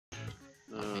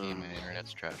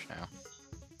it's trash now.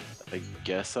 I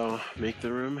guess I'll make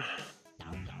the room.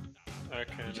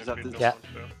 Okay, You just if have you to- don't Yeah.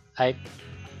 want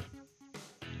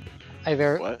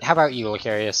to. What? How about you,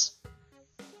 Lucarius?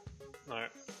 No.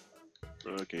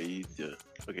 Okay, you do it.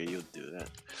 Okay, you'll do that.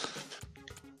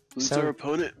 Who's So- our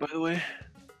opponent, by the way?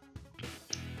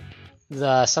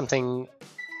 The something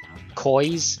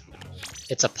Kois?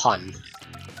 It's a pun.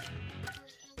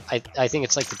 I think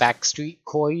it's like the Backstreet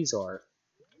Kois, or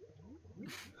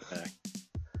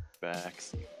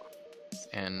Backs.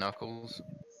 And Knuckles.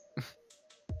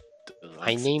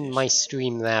 I named my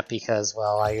stream that because,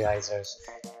 well, I guys are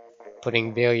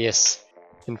putting various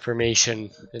information,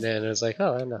 and then it was like,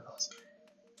 oh, Knuckles.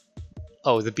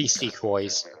 Oh, the Beastie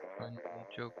Kois. Funny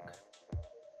joke.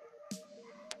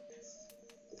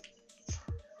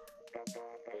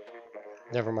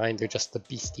 Never mind, they're just the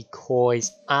Beastie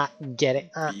Kois. Ah, get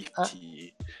it?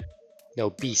 BT. No,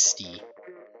 Beastie.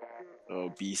 Oh,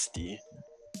 Beastie.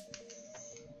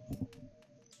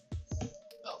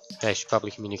 I should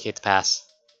probably communicate the pass.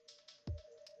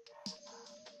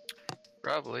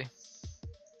 Probably.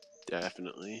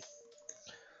 Definitely.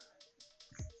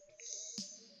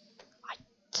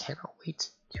 Cannot wait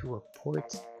to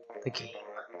report the game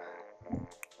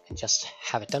and just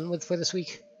have it done with for this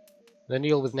week. Then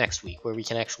deal with next week, where we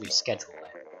can actually schedule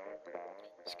it.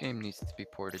 This game needs to be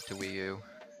ported to Wii U.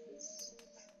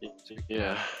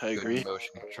 Yeah, I Good agree.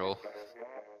 motion control.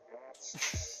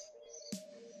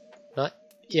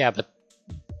 Yeah, but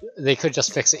they could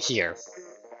just fix it here.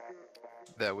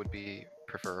 That would be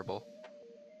preferable.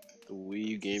 The Wii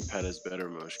U gamepad has better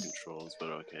motion controls, but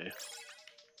okay.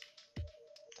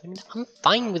 I mean, I'm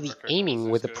fine with the Okay, aiming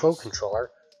this with the is Pro good. Controller.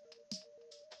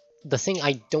 The thing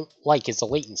I don't like is the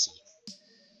latency.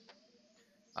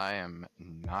 I am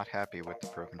not happy with the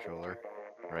Pro Controller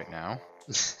right now.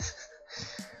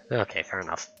 Okay, fair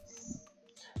enough.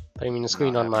 But I mean, the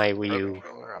screen Not on my happy with the Wii Pro U.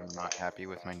 Controller, I'm not happy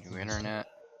with my new internet.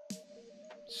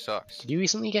 Sucks. Did you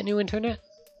recently get new internet?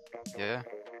 Yeah.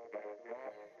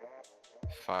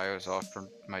 Fios offered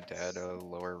my dad a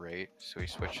lower rate, so he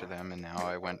switched to them, and now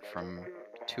I went from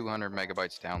 200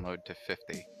 megabytes download to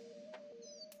 50.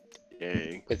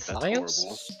 Yay. With That's Fios? horrible.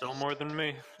 Still more than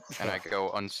me. And I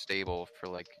go unstable for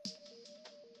like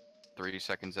 3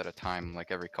 seconds at a time,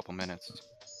 like every couple minutes.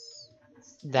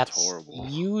 That's horrible.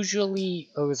 usually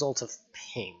a result of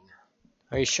ping.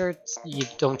 Are you sure you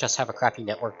don't just have a crappy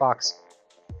network box?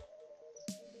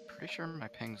 Pretty sure my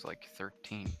ping's like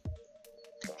 13.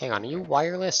 Hang on, are you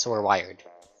wireless or wired?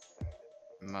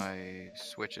 My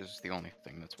Switch is the only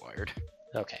thing that's wired.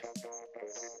 Okay.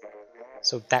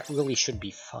 So that really should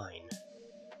be fine.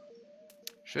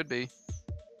 Should be.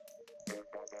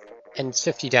 And it's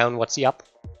 50 down, what's the up?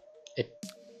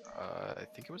 I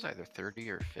think it was either 30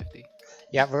 or 50.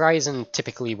 Yeah, Verizon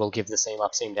typically will give the same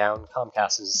up, same down.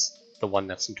 Comcast is the one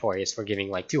that's notorious for giving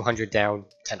like 200 down,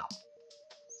 10 up.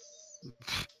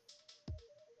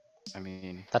 I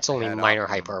mean, That's I only had minor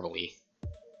Optimum, hyperbole.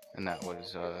 and that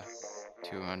was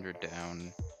 200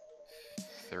 down,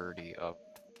 30 up.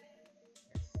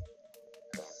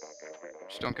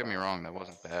 Just don't get me wrong, that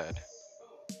wasn't bad.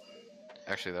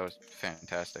 Actually, that was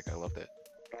fantastic. I loved it.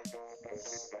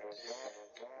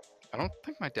 I don't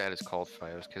think my dad has called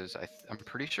Fios because I'm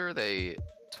pretty sure they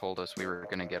told us we were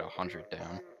gonna get 100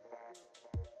 down.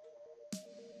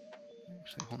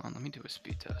 Actually, hold on. Let me do a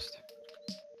speed test.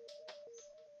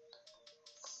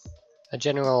 A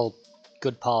general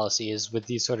good policy is with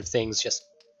these sort of things, just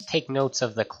take notes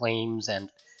of the claims and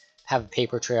have a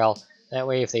paper trail. That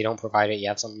way, if they don't provide it, you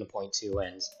have something to point to,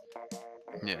 and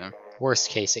Yeah. worst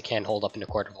case, it can hold up in a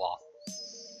court of law.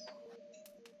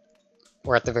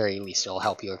 Or at the very least, it'll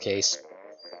help your case.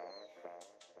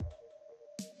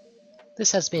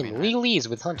 This has been Legalese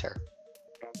with Hunter.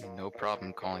 No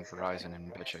problem calling Verizon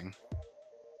and bitching.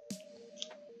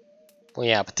 Well,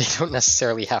 yeah, but they don't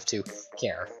necessarily have to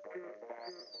care.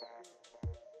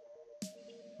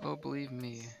 Oh, believe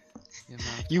me. the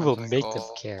amount of You will times I make them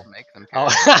call care. will Make them care.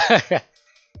 Oh.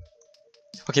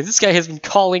 Okay, this guy has been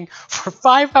calling for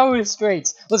 5 hours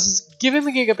straight. Let's just give him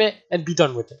a gigabit and be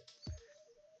done with it.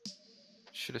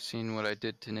 Should have seen what I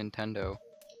did to Nintendo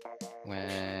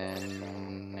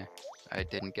when I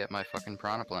didn't get my fucking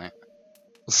Piranha Plant.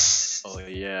 Oh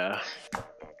yeah.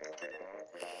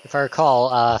 If I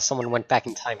recall, someone went back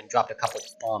in time and dropped a couple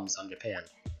bombs on Japan.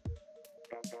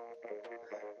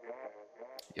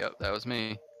 Yep, that was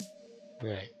me.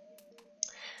 Right.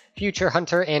 Future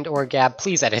Hunter and or Gab,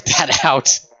 please edit that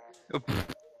out.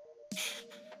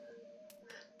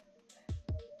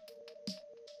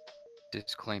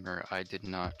 Disclaimer, I did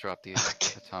not drop the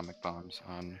atomic bombs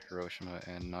on Hiroshima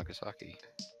and Nagasaki.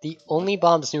 The only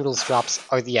bombs Noodles drops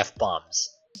are the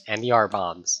F-bombs, and the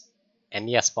R-bombs, and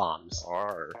the S-bombs.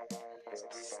 R.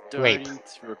 Rape. Starting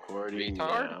to recording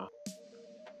Retard? now.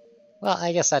 Well,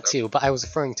 I guess that too, but I was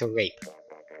referring to rape.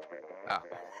 Ah.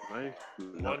 Why?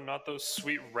 What, not those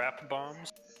sweet rap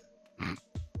bombs?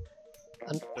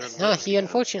 No, he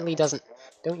unfortunately doesn't.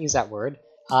 Don't use that word.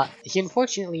 He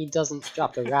unfortunately doesn't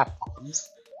drop the rap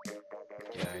bombs.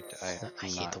 Yeah, I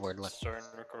hate the word lip. Starting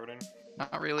recording.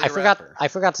 Not really I a forgot. rapper. I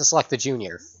forgot to select the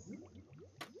junior.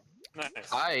 Nice.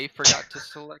 I forgot to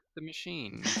select the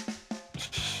machine.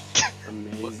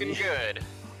 Amazing. Looking good.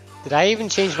 Did I even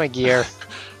change my gear?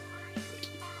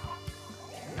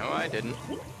 No, I didn't.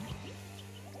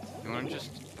 You wanna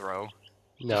just throw?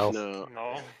 No. No.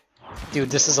 No. Dude,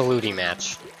 this is a LUTI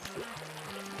match.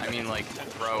 I mean, like,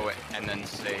 throw and then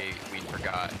say we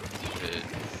forgot to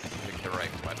pick the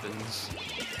right weapons.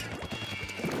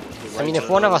 I mean, if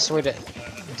one of us were to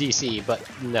DC, but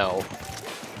no. Alright,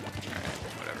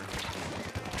 whatever.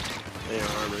 They are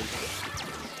armored.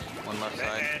 One left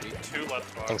side. And two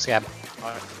left box. Thanks, Gab.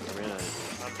 Alright.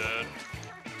 I'm dead.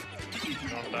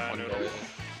 Don't die, One Noodle. dead.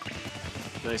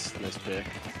 Nice pick.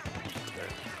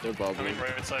 They're bubbling. Coming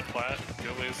right side flat.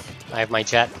 Ghillies. I have my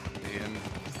jet. See him.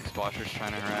 Splosher's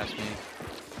trying to harass me.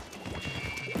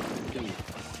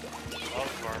 I'll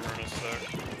have armor in a sec.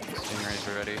 Stingray's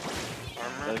ready.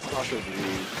 Armor. That's also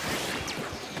green.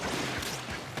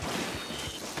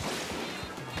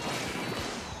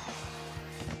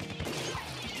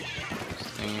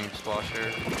 Stinging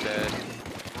Splosher. Dead.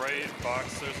 Right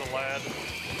box, there's a lad.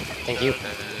 Thank you. Dead.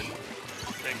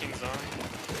 Taking zone.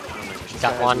 Oh my gosh, this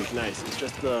Got guy one. is nice. It's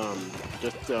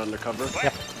just undercover.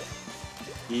 Yep.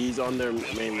 He's on their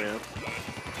main ramp.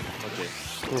 Okay.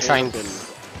 I'm trying. Tank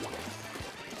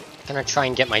Gonna try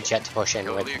and get my jet to push in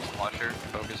Go with. the Splosher.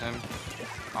 Focus him.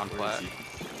 On and- where is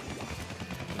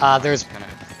flat. he? There's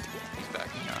He's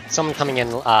backing up. someone coming in.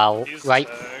 He's Right.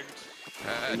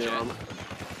 tagged. In the Jet. armor.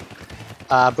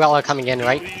 Brella coming in.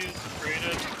 Right. Ghillies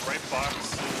created. Right box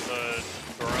is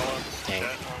Gorilla. Dang. Jet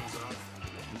on zone.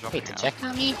 I'm jumping Wait, the out. jet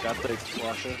got me? Got the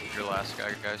explosion. Your last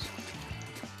guy, guys.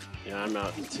 Yeah, I'm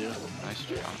out too. Nice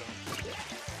job.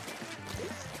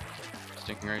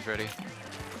 Stingray's ready.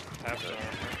 Half the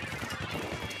armor.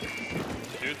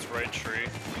 Dude's right tree.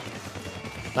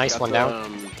 Nice, Got one the, down.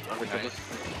 Undercover. Nice.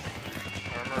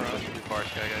 Armor up. Bars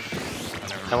guy,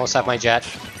 guys. I almost have my jet.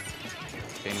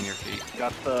 Gaining your feet.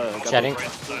 Got the. Jetting. Right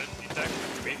side. Attack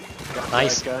with me. Got the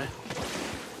Nice. right guy.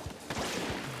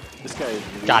 This guy is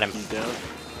weak. Got him. He's down.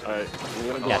 Alright, we're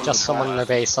gonna go Yeah, on just the someone in their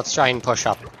flat. base. Let's try and push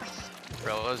up.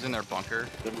 Rella's in their bunker.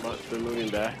 They're moving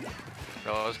back.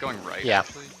 Rella's going right, Yeah.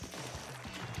 actually.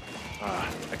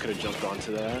 I could have jumped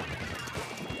onto that.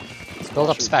 Build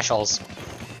up Explosion. specials.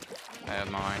 I have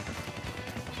mine.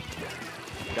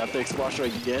 Got the explosion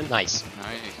again. Nice.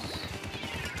 Nice.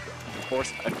 I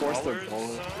forced their Ballers baller.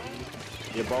 zone.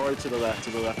 Yeah, baller to the left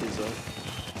is zone.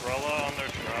 Gorilla on their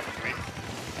drop.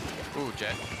 Me. Ooh,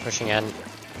 jet. Pushing in.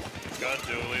 Got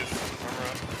dualies. Armor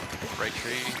up. Right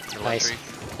tree. Your Nice. left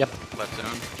tree. Yep. Left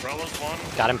zone. Gorilla's one.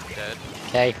 Got him. Dead.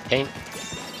 Okay, paint.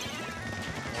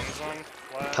 One's on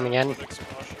flat. Coming in. with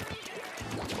explosion.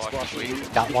 Splosher's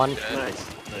weak. Got one. Dead.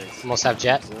 Nice. Almost have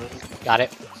jet. Zone. Got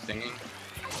it. Stinging.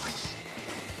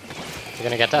 We're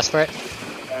gonna get desperate.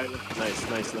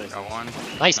 Nice. Got one.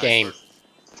 Nice game.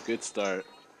 Good start.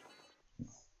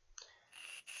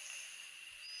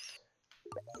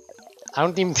 I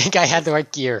don't even think I had the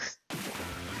right gear.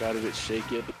 Got a bit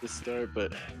shaky at the start,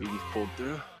 but we pulled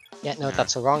through. Yeah, no,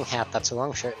 that's the wrong hat, that's the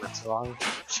wrong shirt, and that's the wrong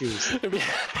shoes. We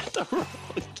had the wrong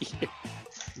gear.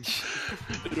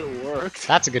 It worked.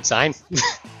 That's a good sign.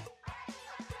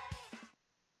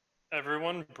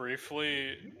 Everyone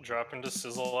briefly drop into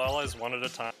Sizzle allies one at a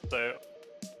time. Say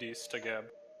Dees to Gab.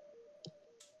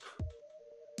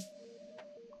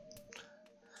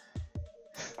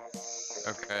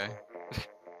 Okay.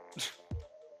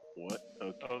 What?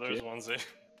 Okay. Oh, there's onesie.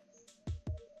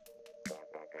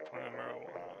 Marijuana.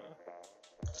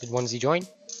 Did onesie join?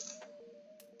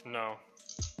 No.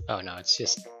 Oh no, it's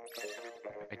just...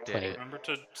 I did it. Remember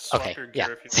to swap Okay, your yeah,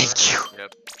 gear if you thank you.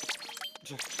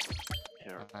 Yep.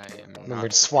 Here, I am Remember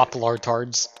not. to swap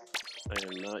lartards. I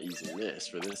am not using this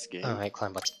for this game. Alright,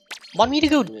 climb butts. Want me to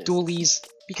go dualies?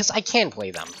 Because I can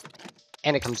play them.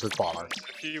 And it comes with baller.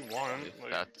 If you want, If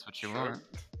like, that's what you sure. want.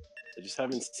 I just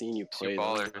haven't seen you Two play them.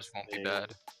 ballers won't be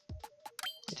bad.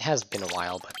 It has been a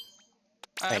while, but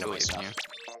I know believe in stuff.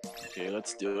 you. Okay,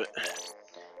 let's do it.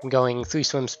 I'm going 3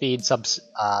 swim speed,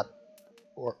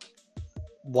 or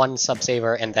 1 sub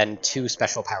saver, and then 2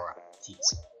 special power up keys.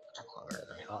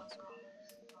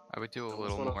 I would do a I just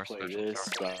little wanna more play special this,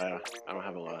 charge. but I don't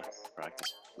have a lot of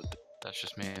practice with it. That's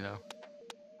just me though.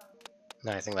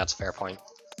 No, I think that's a fair point.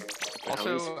 Wait, how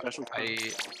many Also, special I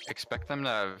expect them to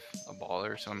have a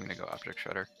baller, so I'm gonna go Object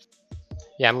Shredder.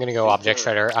 Yeah, I'm gonna go Think, Object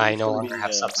Shredder. I think no gonna longer be,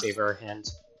 have Sub-Saver and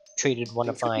traded one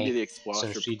of it's gonna be my the exposure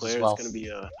synergies player. as well. It's gonna be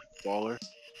a baller.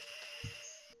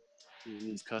 He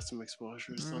needs custom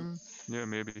exposure or something. Yeah,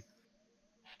 maybe.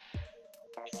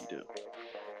 You do.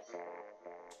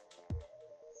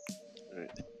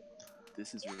 Alright.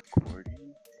 This is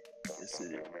recording. Yes,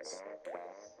 it is.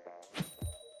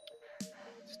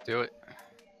 Let's do it.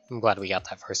 I'm glad we got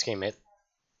that first game. It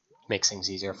makes things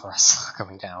easier for us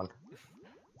going down.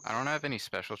 I don't have any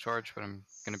special charge, but I'm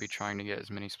gonna be trying to get as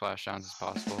many splashdowns as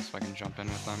possible so I can jump in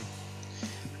with them.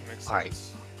 Makes All right.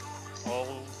 sense.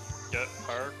 I'll get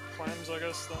fire clams, I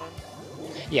guess, then.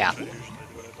 Yeah, Which I usually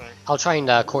do, I think. I'll try and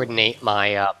coordinate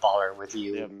my baller with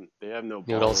you. They have no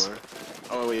Noodles. baller.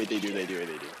 Oh wait, they do.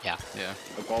 Yeah. Yeah,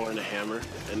 A baller and a hammer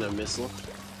and a missile.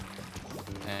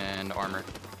 and armor.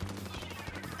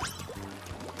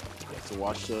 So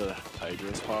watch the Hydra.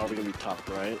 It's probably gonna be top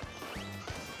right.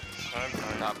 I'm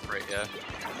fine. Top right, yeah.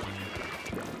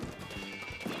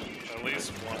 At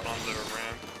least one on the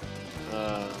ramp.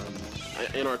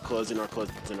 In our close. I'm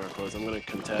gonna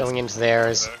contest. Going into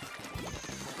theirs. Okay.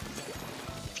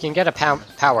 If you can get a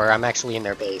power, I'm actually in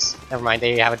their base. Never mind,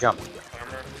 they have a jump. Armor.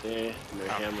 Yeah, they're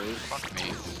hammering. Fuck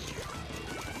me.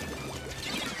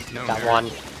 No Got nerd. one.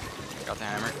 Got the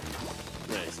hammer.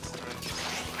 Nice.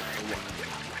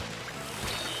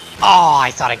 Oh, I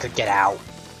thought I could get out.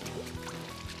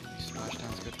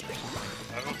 Splashdown's good for something.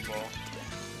 I have a ball.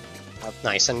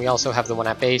 Nice, and we also have the one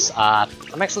at base.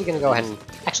 I'm actually gonna go ahead and...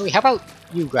 Actually, how about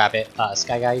you grab it,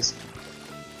 Sky Guys?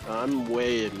 I'm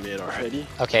way in mid already.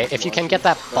 Okay, if you can get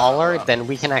that baller, then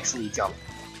we can actually jump.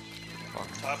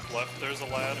 Top left, there's a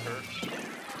lad hurt.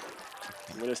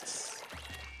 I'm gonna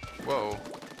Whoa.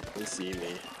 see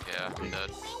me. Yeah, I'm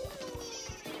dead.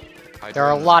 There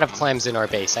are a lot of clams in our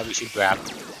base that we should grab.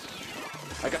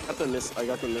 I got the miss.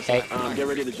 Okay. Get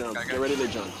ready to jump. Get ready to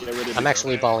jump. I'm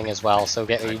actually balling as well, so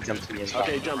get ready to jump to me as well.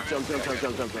 Okay, jump. Got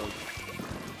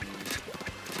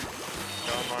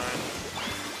mine.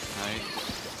 Nice.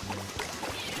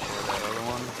 Or that other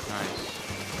one. Nice.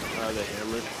 The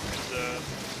hammer. Dead.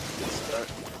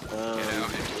 Get out.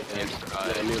 It can't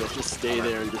survive. Yeah, Noodle, just stay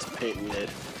there and just paint mid.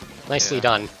 Nicely Yeah.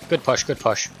 done. Good push, good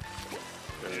push.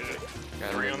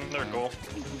 Got 3 it. on their goal. I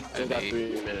Still have got 8.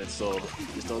 3 minutes, so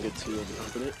just don't get too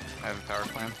overconfident. I have a power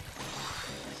clam.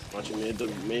 Watching mid. The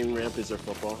main ramp is their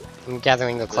football. I'm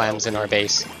gathering the clams in our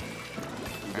base.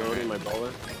 Building my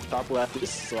baller. Top left is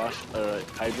slash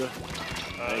Hydra.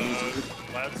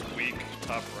 Lad's weak,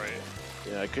 top right.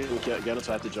 Yeah, I couldn't get him,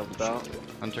 so I had to jump out.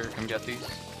 Hunter, come get these.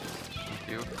 Thank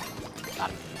you.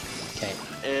 Got him. Okay.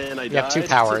 And I We have 2 died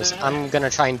powers. to that. I'm gonna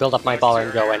try and build up my baller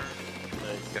and go in. Nice.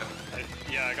 Go.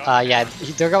 Yeah, I got Yeah,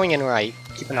 they're going in right.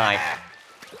 Keep an eye.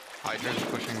 Hydra's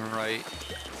pushing right.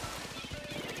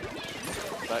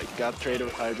 Got traded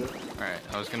with Hydra. Alright,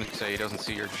 I was gonna say he doesn't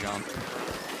see your jump.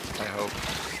 I hope.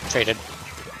 Traded.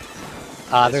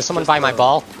 There's someone by my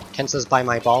ball. Kensa's by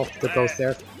my ball. They're both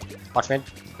there. Watch mid.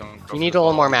 Don't go You need for a the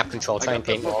little more ball. map control. Try and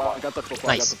paint more. I got the football.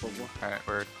 Nice. I got the football. Alright,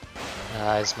 word.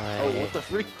 Is my... Oh, what the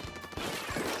freak?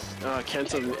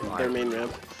 Kent's their main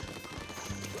ramp.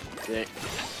 Dang,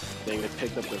 they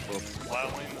picked up their football. flat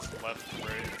lanes, left,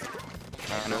 right.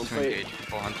 I don't know Don't to play- engage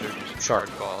people, Hunter. Just Sure. hard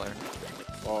baller.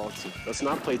 Let's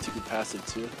not play too passive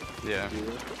too. Yeah.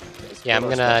 Let's Yeah, I'm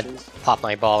put our gonna specials. pop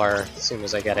my baller as soon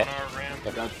as I get On it. our ramp.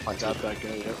 Got that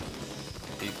guy, yep.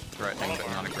 He's threatening, but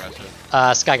not aggressive.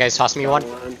 Sky Guys, toss me one.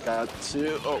 Got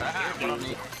 2. Oh, Ah, I'm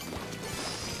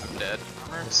dead.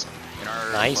 In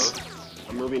our Nice. close.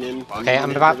 I'm moving in. Okay,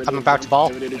 I'm about to ball.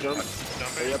 Get ready to jump.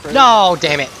 Jumping. Yep, ready. No,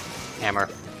 damn it. Hammer.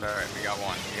 Alright, we got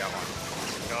one. We got one.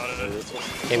 Got it. This one.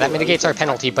 Okay, that mitigates our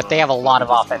penalty, but they have a lot of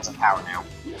offensive power now.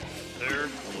 They're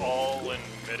all in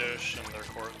midish and their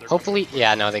court. They're Hopefully,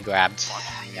 yeah, no, they grabbed.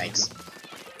 Yikes.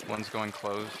 One's going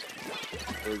closed.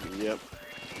 Yep.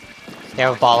 They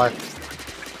have a baller.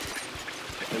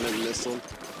 And then this one.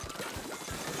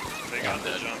 They got the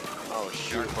dead. jump. Oh Inner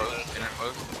shoot. close. Inner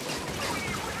close.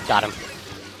 Got him.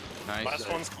 Nice. Last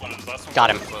one's closed. Last one's Got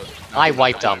him. closed. Close. I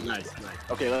wiped him. Nice.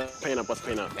 Okay, let's paint up.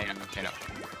 Paint up. Paint up.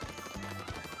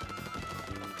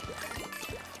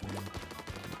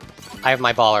 I have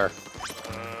my baller.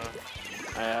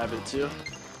 I have it too.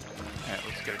 Alright,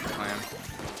 let's get a clam.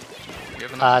 You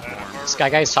have enough form. Sky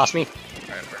Guys, toss me.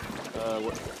 Alright,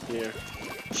 What? Here.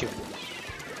 Shoot.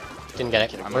 Didn't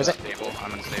get it. I'm Where is it? unstable.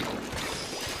 I'm unstable.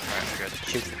 Alright, we're good.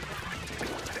 Shoot.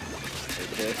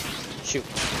 Okay. Shoot.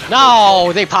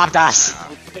 No, they popped us.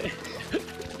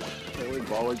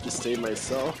 or just save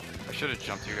myself. I should have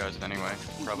jumped you guys anyway.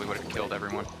 Probably would have killed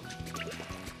everyone.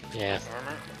 Yeah.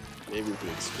 Armor. Maybe we could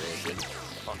explode it.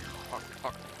 Fuck, fuck,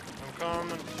 fuck. I'm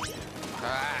coming.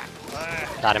 Ah! Ah.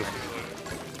 Got him.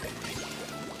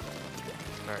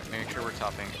 Alright, make sure we're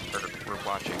topping, or we're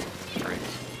watching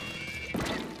trades.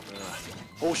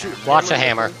 Oh shoot! Watch the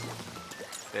hammer.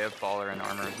 They have baller and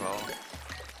armor as well.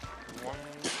 One.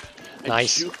 I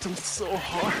Nice. juked him so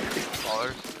hard.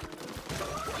 Ballers.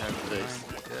 Nice.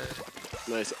 Good.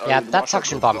 Nice. Yeah, watch that out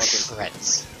suction for bomb blockers.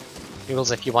 shreds.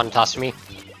 Noodles, if you want to toss to me.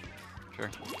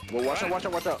 Sure. Well, watch out, watch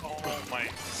out, watch out. Oh my.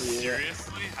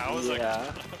 Seriously? How is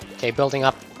Yeah. Okay, building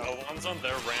up. One's on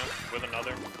their ramp with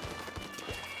another.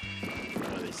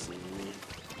 Oh, they see me.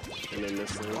 And then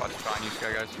this one. Watch behind you,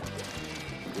 Sky guys.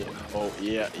 Yeah. Oh,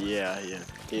 yeah.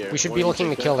 Here. We should why be don't you looking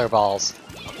to take kill that? their balls.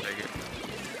 I'll take it.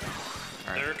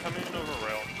 Alright. They're coming over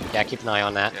rail. Yeah, keep an eye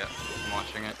on that. Yeah, I'm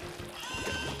watching it.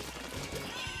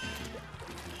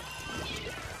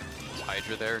 Is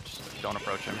Hydra there? Just don't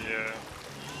approach him. Yeah.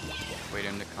 Wait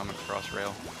him to come across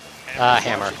rail.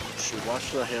 Hammer. Shoot,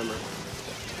 watch the hammer.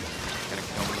 Gonna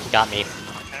kill me. You got me.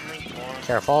 Hammer's one.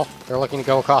 Careful. They're looking to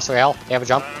go across rail. They have a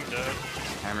jump. I'm dead.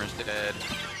 Hammer's dead.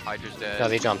 Hydra's dead. No,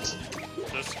 they jumped.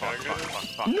 This Fuck, guy fuck, good. fuck,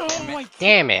 fuck. No, Damn it. I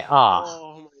Damn it. Ah.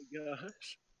 Oh my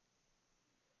gosh.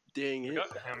 Dang I it.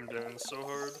 got hemmed in so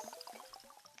hard.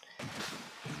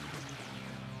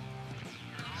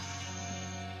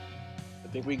 I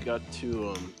think we got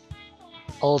to,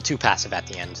 A little too passive at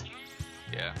the end.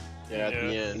 Yeah. yeah, at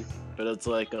the end. But it's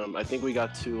like, I think we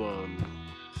got to,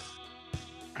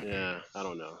 yeah, I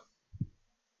don't know.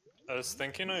 I was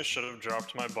thinking I should have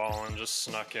dropped my ball and just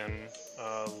snuck in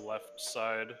left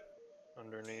side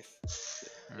underneath.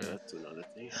 Yeah, that's another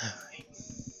thing.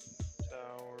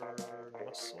 Tower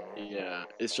muscle. Yeah,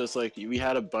 it's just like, we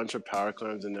had a bunch of power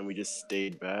climbs and then we just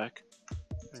stayed back.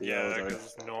 So Yeah, that was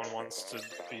because no one wants to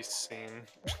be seen.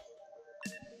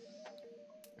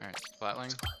 Alright,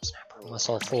 Splatling.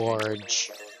 Muscle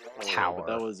Forge. our, Tower. But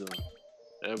that was,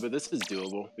 yeah, but this is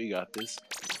doable. We got this.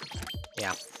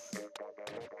 Yeah.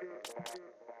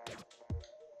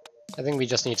 I think we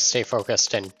just need to stay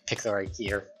focused and pick the right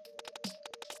gear.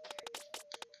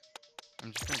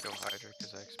 I'm just gonna go Hydra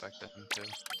because I expected them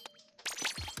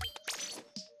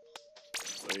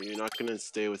to. Are you not gonna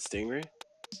stay with Stingray?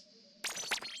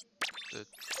 The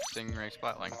Stingray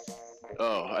Splatling.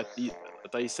 Oh, I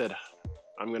thought you said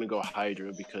I'm gonna go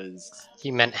Hydra because...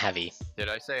 He meant heavy. Did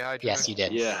I say Hydra? Yes, you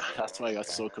did. Yeah, that's why I got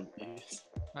so confused.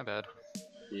 My bad.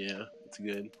 Yeah, it's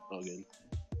good. All good.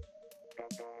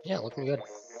 Yeah, looking good.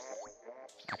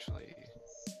 Actually.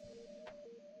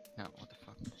 No, what the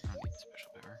fuck? I don't need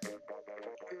special power.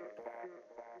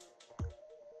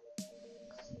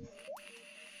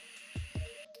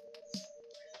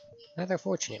 Rather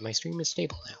fortunate, my stream is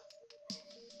stable now.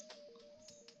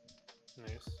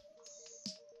 Nice.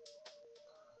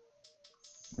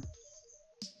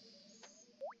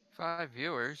 Five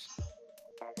viewers?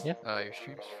 Yeah. Your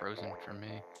stream's frozen for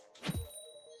me.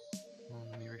 Well,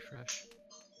 let me refresh.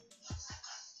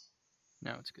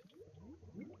 No, it's good.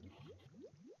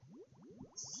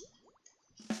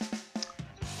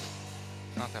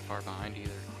 It's not that far behind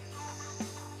either.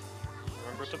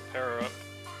 Remember to pair up.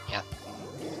 Yeah.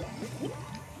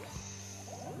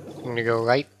 I'm gonna go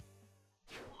right.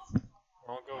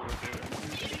 I'll go with you.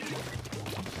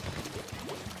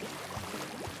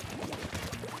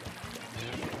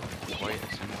 Quite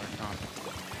a similar comp.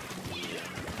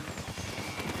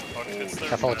 Fuck, it's their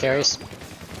Careful with meta. carries. Yeah.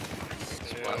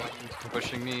 Splatling's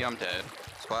pushing me, I'm dead.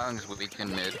 Splatling's weak in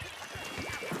mid.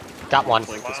 Got one.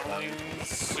 Splitling,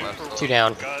 super Two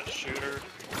down. gut shooter.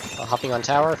 Hopping on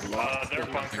tower. Their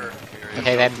bunker.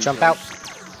 Okay, they have to jump out.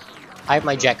 I have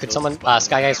my jet. Could someone,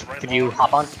 Sky Guys, could you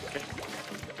hop on?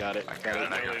 Got it. I got it.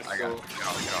 Get off. Get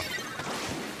off.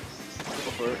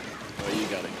 Go for it. Oh, you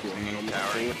got it. Cool. Swinging No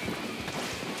tower. thing.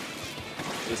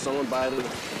 There's someone by the...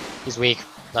 He's weak.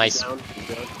 Nice. Down. He's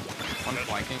down. One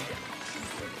flanking.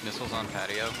 Missiles on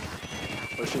patio.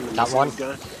 Pushing the Got missiles one.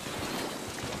 guy.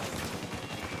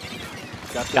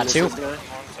 Got the Got two. missiles guy. On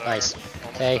tower. Nice.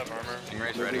 Almost Okay. have armor.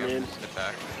 Stingray's ready. I'm in. gonna sit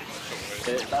back.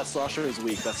 That slosher is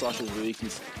weak. That slosher is weak.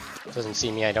 He's... Doesn't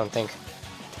see me, I don't think.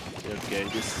 Okay,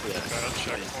 just... Yeah. Got a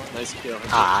checkpoint. Nice kill.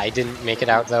 Ah, I didn't make it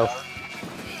out though.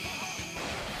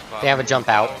 They have a jump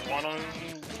out. One on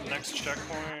next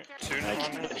checkpoint. Two I on.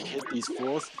 can't hit these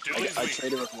fools. Dooley's I weak.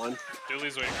 traded with one.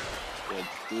 Dooley's weak. Yeah,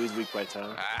 Dewey's weak by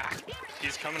time. Ah!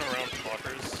 He's coming around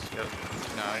blockers. Yep.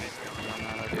 No, I need to go on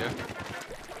that idea.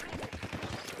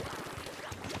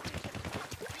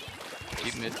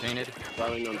 Keep mid painted.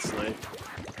 Firing on snipe.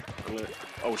 I'm gonna...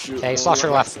 Oh shoot. Okay, No, slosher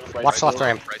no, left. right Watch side. left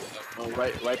ramp. Right side. Oh,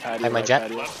 right patio. I have my right jet.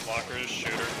 patio. Left blocker is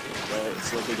shooter. Right,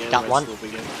 slope again. Got right one. Slope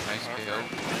again. Nice kill.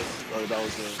 Oh, that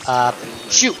was a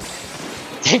nice. Shoot!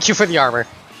 Thank you for the armor.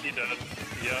 He did.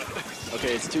 Yeah.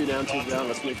 Okay, it's 2 down, 2 down.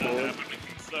 Let's move forward.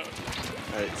 So,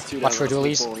 Alright, it's 2 down. Watch for let's move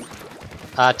dualies.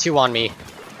 forward. 2 on me.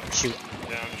 Shoot.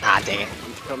 down. Ah, dang it.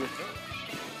 He's coming.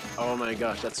 Oh my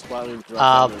gosh, that's splatting.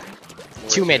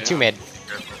 2 mid, 2 mid.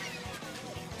 Careful.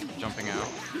 Jumping out.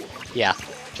 Yeah,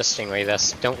 just stingray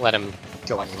this. Don't let him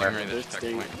go anywhere. Stingray this There's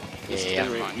checkpoint. Yeah.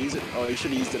 Stingray. Use it. Oh, you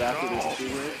should have used it after there's a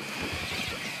stingray.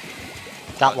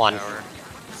 Got one. Tower.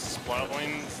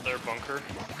 Splatline's their bunker.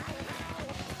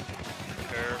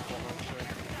 Careful,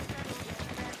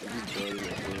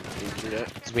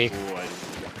 It's weak. Oh,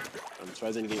 I'm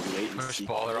surprised I didn't get late and Push see.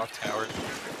 baller off tower.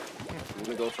 I'm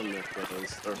gonna go from the or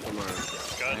from our.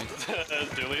 Got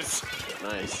dualies.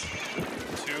 Nice.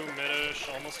 2 mid-ish,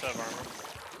 almost have armor.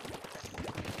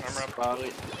 Armor up.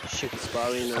 Spotlight. Shoot.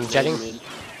 Spotlight. I'm jetting. Mid.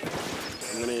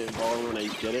 I'm gonna ball when I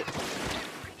get it.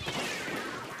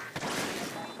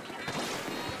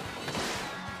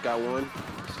 Got one.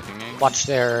 Stinging. Watch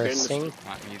their Goodness. sting.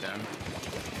 Not me then.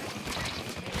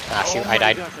 Ah, shoot, Oh I my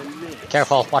died. gosh, I missed.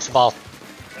 Careful, watch the ball.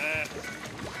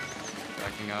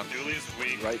 Backing up. Dooley's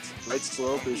weak. Right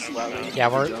slope is spotlight. Yeah,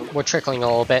 we're trickling a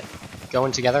little bit.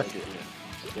 Going together. Okay,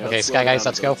 yeah. Okay, let's Sky slow guys, down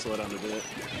let's a go. bit, slow down a bit.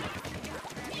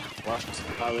 Watch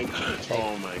spotlight.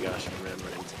 Oh my gosh, I ran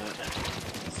right into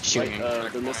that. Shoot.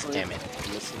 Right, they're missing. Damn it.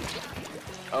 They're missing.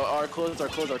 Oh, our closed. Oh,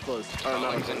 no,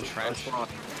 One's in trench.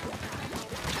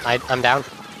 I'm down.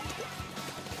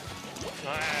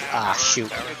 Ah, shoot.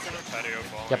 It's in a patio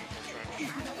ball. Yep.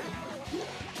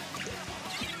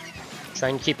 Try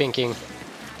and keep inking.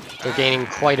 They're gaining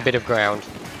quite a bit of ground.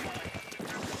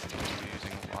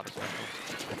 Using a lot of specials.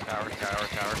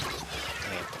 Tower.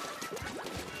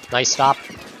 Nice stop.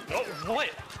 Oh, what?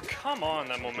 Come on,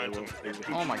 that momentum.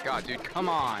 Oh my god, dude, come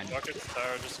on. Buckets,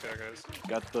 tower, just go, guys.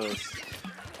 Got those.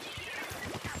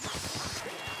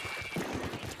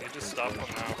 You just stop them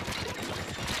now.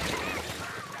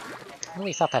 I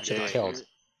really thought that should have Yeah. killed.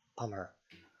 Bummer.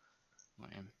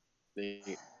 Lame.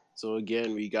 So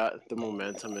again, we got the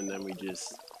momentum, and then we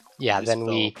just. Yeah, just then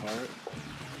fell we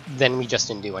apart. just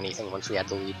didn't do anything once we had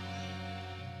the lead.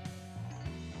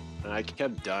 And I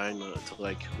kept dying to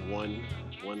like one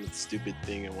stupid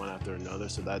thing and one after another,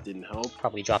 so that didn't help.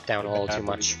 Probably dropped down a little too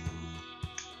much.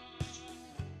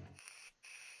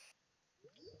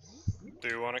 Do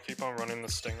you want to keep on running the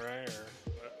Stingray, or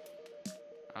what?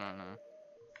 I don't know.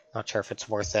 Not sure if it's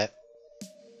worth it.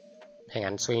 Hang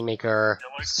on, Sweenmaker,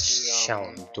 I like the,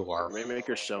 Shellendorf.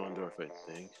 Rainmaker Shellendorf, I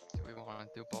think. Do we want to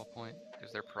do ballpoint?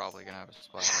 Because they're probably gonna have a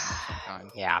splash of some kind.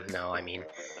 Yeah, no, I mean,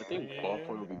 I think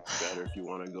ballpoint would be better if you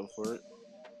want to go for it.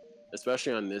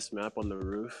 Especially on this map on the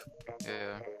roof.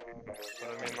 Yeah. But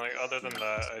I mean, like, other than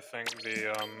that, I think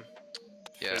the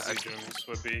Yeah, fizzy gems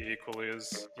would be equally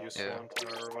as useful Yeah. on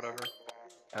tower or whatever.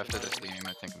 after this game,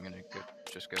 I think I'm gonna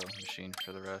just go machine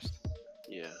for the rest.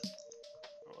 Yeah.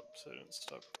 Oh, oops, I didn't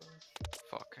stop.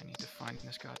 Fuck, I need to find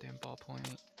this goddamn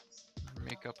ballpoint.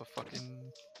 Make up a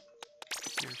fucking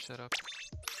gear setup.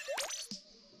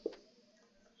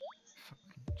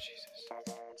 Fucking Jesus.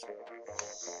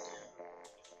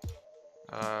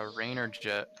 Rain or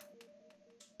jet?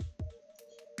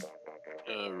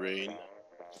 Rain.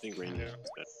 I think rain Yeah. is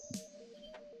better.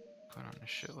 Put on a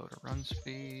shitload of run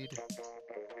speed.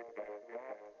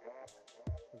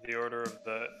 The order of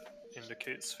that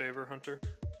indicates favor, Hunter.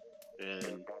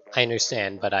 And I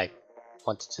understand, but I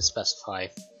wanted to specify.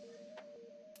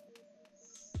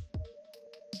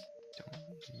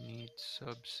 Don't need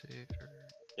sub-saver.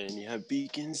 you have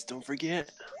beacons, don't forget.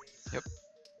 Yep.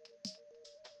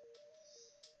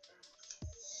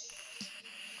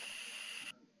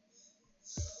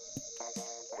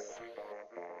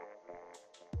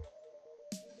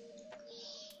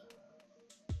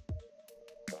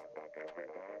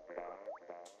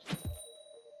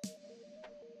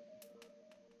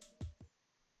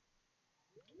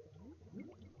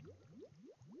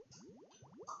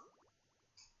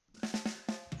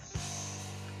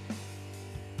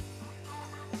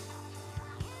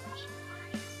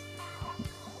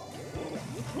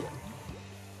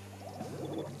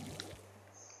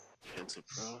 Cancel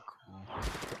pro. Cool.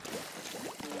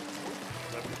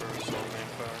 That first on main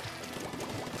fire.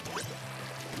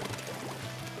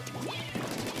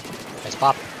 Nice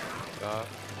pop. Got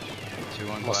 2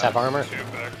 on Almost black. have armor. Two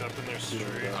backed up in their street.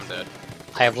 I'm dead.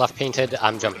 I have left painted.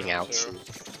 I'm jumping out. Two.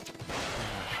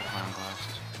 Iron blast.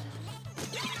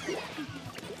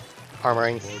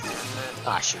 Armoring.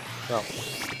 Ah, shoot. Oh.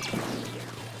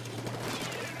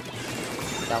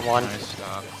 Got one. Nice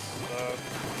stop.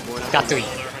 Got 3. Other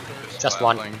hunters. Just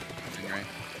one. Battling.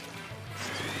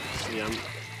 Yeah, I'm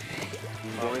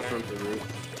going from the roof.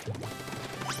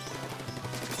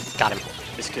 Got him.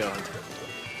 Just kill him.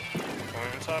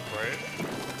 Going top right.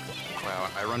 Wow,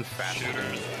 I run faster than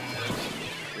Shooters.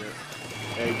 you. Yeah.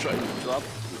 Hey, try to drop.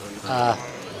 Yeah,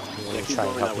 Yeah, keep try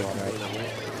and going help that you way. out, Keep right? going that way.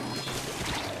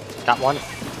 Got one. Nice.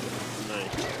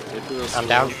 They threw us I'm slow.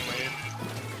 down.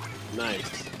 Nice.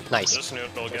 Nice. Just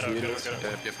noodle, get out, get out, get out.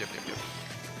 Yep.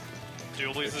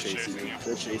 Julie's is chasing you.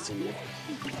 They're chasing you.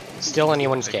 Still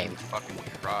anyone's I game. can fucking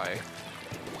try.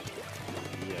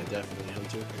 Yeah, definitely,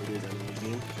 Hunter. It is anyone's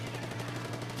game.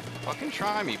 Fucking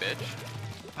try me, bitch.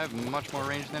 I have much more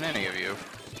range than any of you.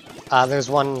 There's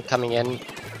one coming in.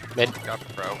 Mid. Got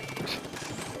bro. They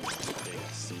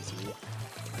sees me.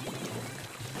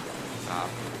 Stop.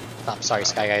 Oh, sorry,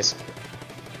 Sky Guys.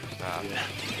 Stop. Yeah.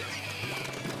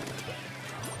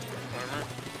 Armor.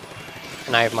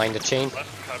 And I have mine to chain. Left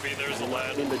cubby, I there's a did not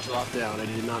lad. mean to drop down. I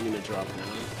did not mean to drop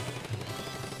down.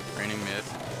 Raining mid.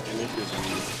 And it was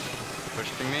weird.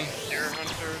 Pushing me. Deer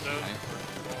hunter, no. Nice.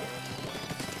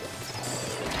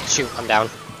 Shoot, I'm down.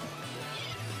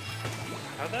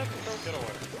 How'd that pro get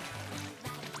away?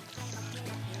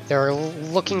 They're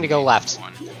looking to go left.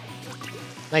 One.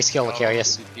 Nice kill,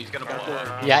 Lucarius. He's gonna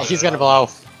blow. Yeah, he's gonna blow.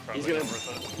 Probably He's gonna- not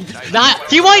worth it. Not.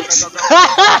 He wipes!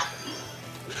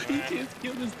 He can't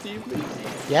kill his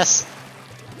teammate. Yes.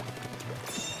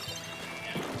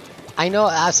 I know.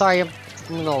 Sorry, I'm in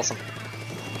the middle of something.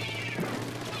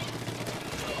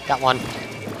 Got one.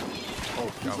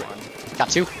 Oh, Got one. Got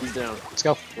two. he's down. Let's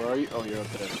go. Where are you? Oh, you're up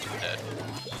there. Dead.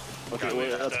 Okay,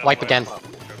 wait, let's Wipe again. Go.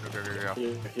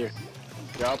 Here.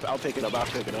 Yeah, I'll pick it up. I'll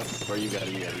pick it up. Or you got it.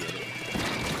 You got it.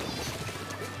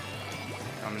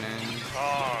 Coming in.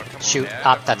 Oh, come Shoot.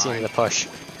 Yeah, Up. That's mine. in the push.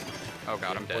 Oh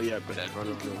god, I'm dead. Oh yeah, but dead.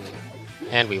 run.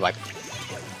 And we wiped.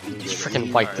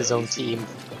 Freaking wiped his own team.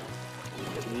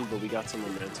 But we got some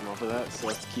momentum off of that, so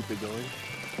let's keep it going.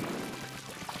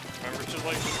 Remember to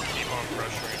like just keep on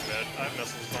pressuring mid. I have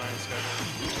missiles behind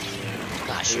Skyler.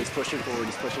 Ah, Hey, shoot. he's pushing forward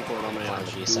on my Oh, eye.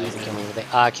 jeez, I think I'm over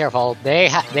there. Careful. They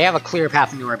have a clear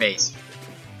path into our base.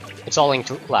 It's all linked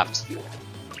to left.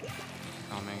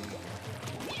 Coming.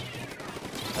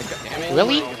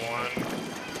 Really? One.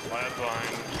 Lad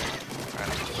behind. Alright,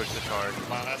 let's push this hard.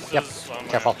 Last Yep, is on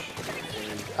careful.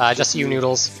 ledge. Just you,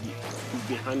 Noodles.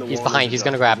 He's behind the He's wall. behind, There's a he's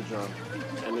gonna jump, grab. there's a jump.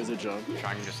 And there's a jump.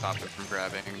 Trying to stop it from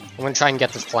grabbing. I'm gonna try and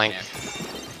get this flank.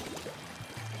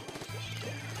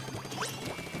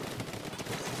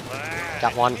 Lad.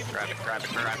 Got one. Grab it.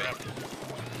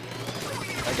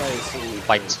 That guy is so weak.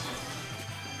 Wiped.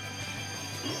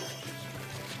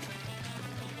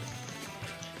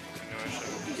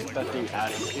 Get that thing out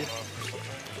of here.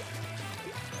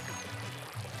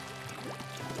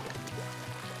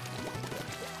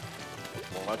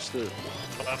 Watch the.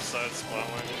 Left side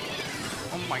spotlight.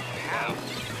 Oh my god.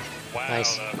 Wow,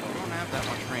 Nice. that I don't have that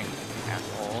much range,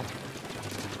 asshole.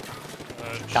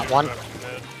 Got one. Mid.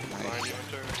 Behind you,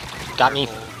 Hunter. Got me.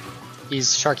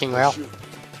 He's sharking rail. Shoot.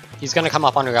 He's gonna come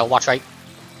up on rail. Watch right.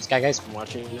 Sky Guys. I'm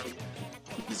watching him.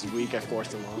 He's weak. I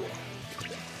forced him on.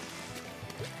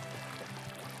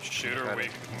 Shooter Got weak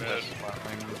it. mid. That's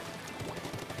flatlining.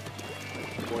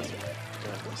 Forced him.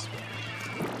 Got this.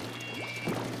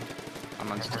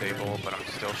 I'm unstable, but I'm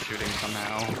still shooting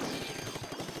somehow.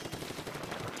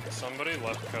 Somebody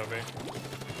left Cubby.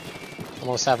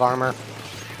 Almost have armor.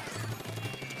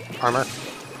 Armor.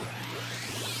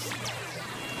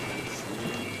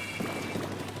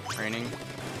 Training.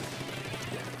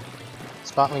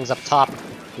 Spotling's up top.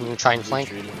 I'm gonna try and flank.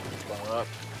 Retreating. Fall up.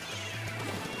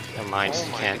 Never mind. Oh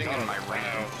my Can't. Getting in my god, range.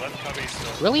 wow. Left Cubby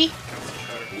still. Really?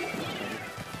 Better.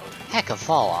 Heck of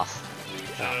fall off.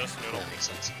 Just noodle. That makes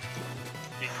sense.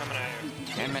 He coming at you.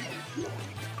 Damn it. I'm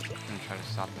gonna try to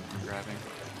stop him from grabbing.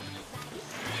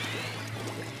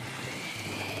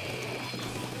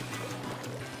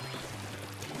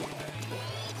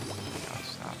 God,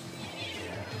 stop.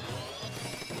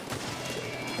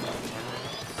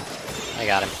 I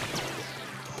got him.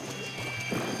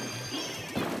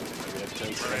 We have 10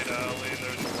 Right seconds. alley,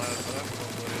 there's a lad left.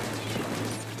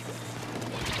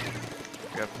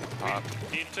 Yep, pop.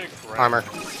 Need to grab. Armor.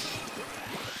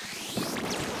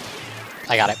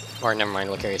 I got it. Or never mind.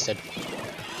 Lucarius did.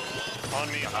 On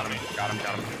me, on me. Got him.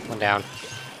 One down.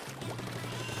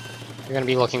 You're gonna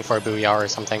be looking for a booyah or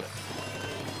something.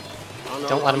 On the-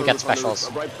 Don't let on him the get roof, on the specials.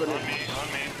 roof. Right foot On in. me, on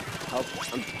me. Help.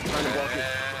 I'm trying to block it.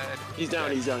 He's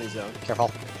down. He's down.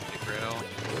 Careful. Big grill.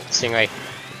 Stingray.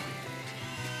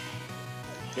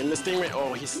 In the stingray.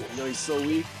 Oh, he's so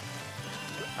weak.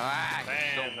 Ah, Man,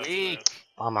 he's so that's weak. bad.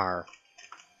 Bummer.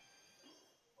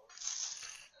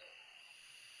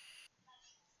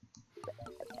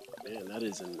 Man, that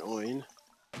is annoying.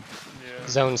 Yeah.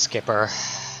 Zone skipper.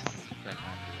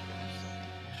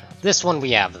 This one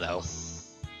we have though.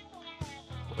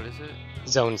 What is it?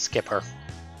 Zone skipper. Okay.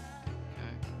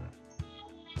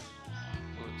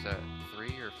 What was that? 3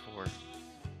 or 4?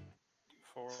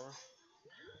 4.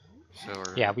 So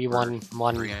we're, Yeah, we we're won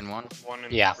 1. 3 and 1. 1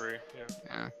 and Yeah. 3. Yeah.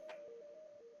 Yeah.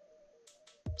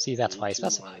 See, that's why I 2 more,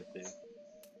 specified. I think.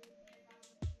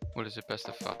 What is it? Best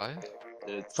of 5?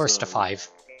 It's, First to 5.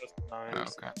 That's 9. Oh,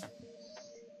 okay.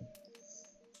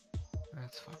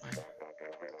 That's fine.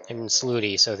 And it's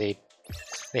LUTI, so they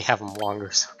have them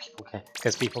longer, so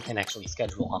people can actually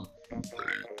schedule them. It's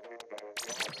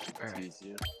Alright.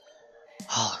 easier.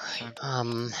 Alright,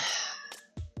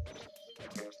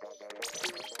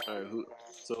 Alright,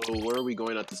 so where are we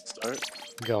going at the start?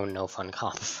 go no fun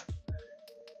comp.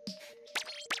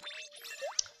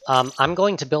 I'm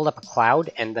going to build up a cloud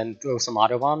and then throw some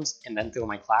auto bombs, and then throw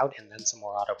my cloud and then some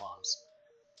more auto bombs.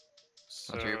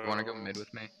 So, Do you want to go mid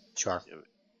with me? Sure.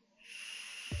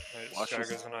 Right, Watch Skaggers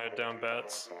this. and I down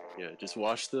bats. Yeah, just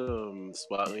watch the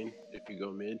splat lane if you go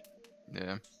mid.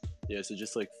 Yeah. Yeah, so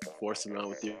just like force them out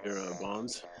with your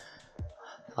bombs.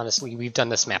 Honestly, we've done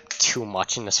this map too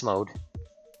much in this mode.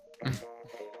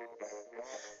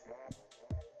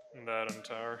 That and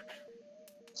tower.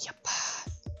 Yep.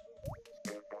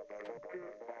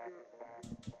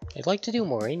 I'd like to do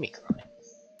more Rainmaker on it.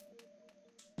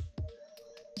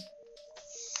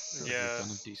 Yeah. We've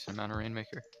done a decent amount of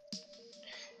Rainmaker.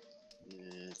 Yeah,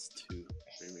 it's 2.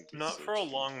 Rainmaker's Not so for a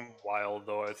cheap. long while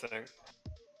though, I think.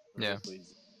 Yeah.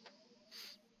 Please.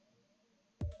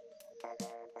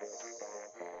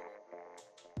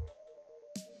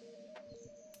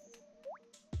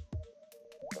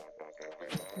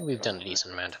 We've done a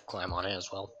decent amount of climb on it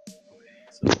as well.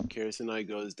 So Karis and I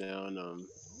goes down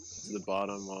to the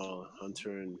bottom while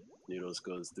Hunter and Noodles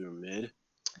goes through mid.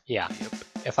 Yeah.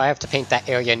 If I have to paint that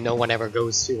area no one ever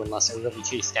goes to unless I really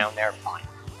chase down there, fine.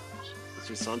 It's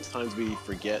just sometimes we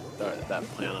forget that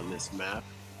plan on this map.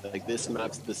 Like this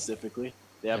map specifically,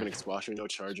 they have an explosion, no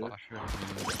charger.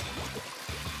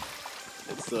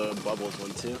 It's the bubbles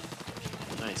one too.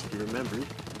 Nice, we remembered.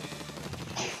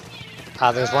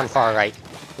 There's one far right.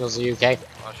 Those are you okay?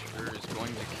 Usher is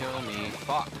going to kill me.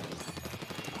 Fuck.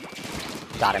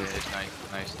 Got him.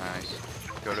 Nice.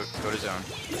 Go to zone.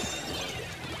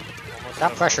 Almost Got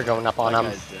have pressure going up on That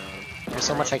him. guy's down. There's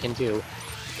so much I can do.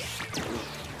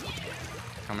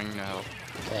 Coming to help.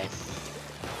 Okay.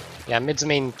 Yeah, mid's the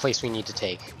main place we need to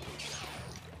take.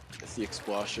 It's the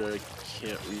explosion.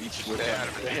 Can't reach. With Stay out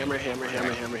of it.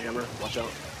 hammer. Watch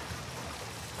out.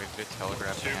 Wait, did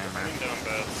telegraph 2 hammer. coming down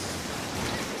bats.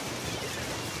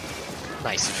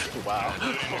 Nice. Wow.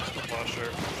 Flasher.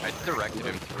 I directed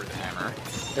him toward the hammer.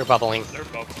 They're bubbling. They're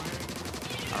bubbling.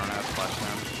 I don't know how to flash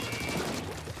them.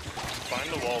 Find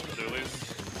the wall, Doolies.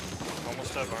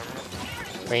 Almost have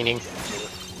armor. Raining.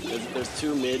 There's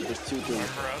 2 mid. There's 2 through.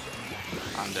 Armor up.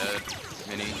 I'm dead.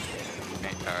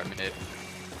 Mid.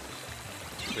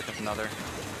 With another.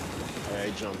 Alright,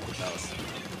 I jumped the house.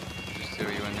 Just 2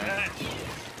 of you in there.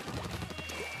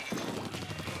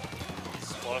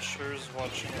 Splashers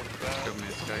watching our Go back.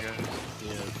 mid, Sky guys.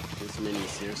 Yeah, there's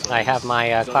minis here. So I have my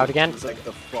it's cloud on- again. It's like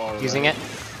the far Using right. it.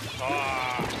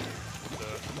 Ah!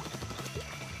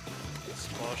 The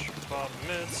splasher bottom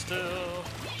mid still.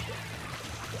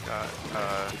 Got,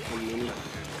 One mini.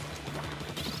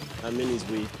 That mini's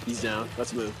weak. He's down.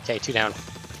 Let's move. Okay, 2 down.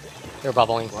 They're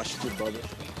bubbling. Watch the bubble.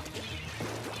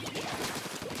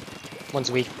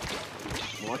 One's weak.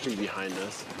 I'm watching behind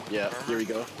us. Yeah, here we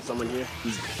go. Someone here.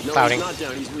 No, Clouding. he's not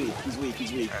down. He's weak.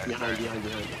 He's weak. Alright, Behind.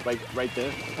 Right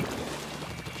there.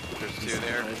 there's 2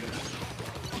 there.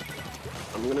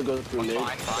 I'm gonna go through mid.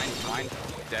 Fine.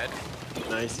 Dead.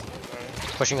 Nice.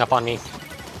 Pushing up on me.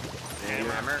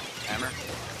 Hammer.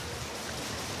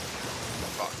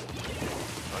 Fuck.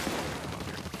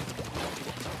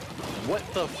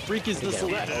 What the freak is this?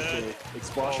 Yeah. Okay.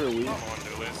 Explosion weak. Come on,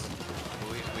 Doolies.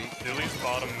 Louis weak. Doolies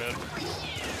bottom mid.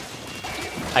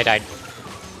 I died.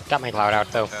 Got my cloud out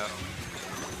though.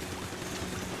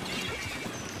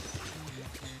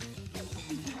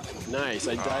 Nice.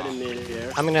 I died in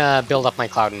mid-air. I'm gonna build up my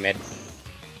cloud in mid.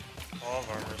 All of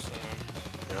armor soon.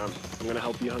 Yeah, I'm gonna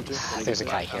help you, Hunter. When I There's a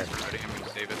get guy back. here. Ready, I'm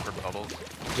gonna save it for bubbles.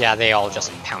 Yeah, they all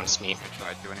just pounced me. I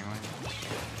tried to anyway.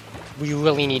 We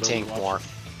really need to ink more.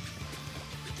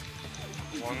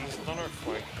 One's on our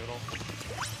flank middle.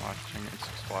 Watching its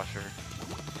splasher.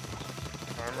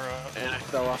 Armor up. And I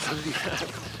fell off the map.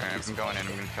 Alright, I'm going in.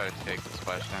 I'm gonna try to take the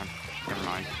splash down. Never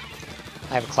mind.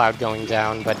 I have a cloud going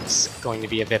down, but it's going to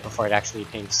be a bit before it actually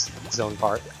paints its own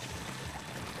part.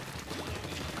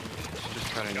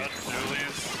 Just try to Got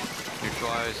Doolies.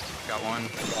 neutralized. Got one.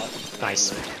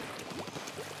 Nice.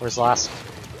 Where's the last?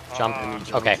 Jump.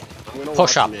 Jump. Okay. I'm gonna Push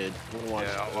watch up. mid. I'm gonna watch,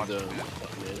 Yeah, I'll watch the mid.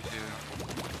 mid.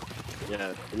 Dude.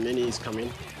 Yeah, the mini's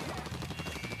coming.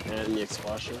 And the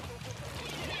explosion.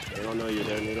 They don't know you're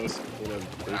there, Needles. You know,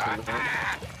 wait for them.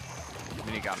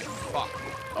 Mini got me. Fuck.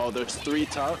 Oh, there's 3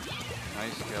 top.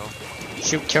 Nice kill.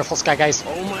 Shoot, careful, Sky Guys.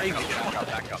 Oh my Back god. up,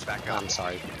 back up, back up. I'm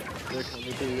sorry. They're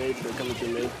coming through mid. They're coming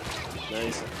through mid.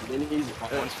 Nice. Minis.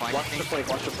 One's flanking. Watch the flank.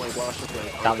 Watch the flank. Watch the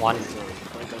flank. Got one.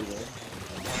 Flank on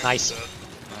zone. Nice.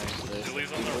 Nice.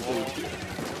 Julie's on their wall.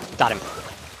 Got him.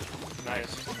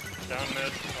 Nice. Down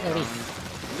mid. Really?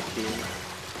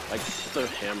 Like the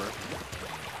hammer.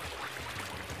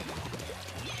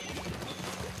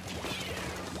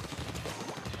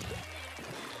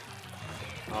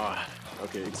 Ah,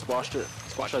 okay. Squash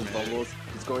has bubbles.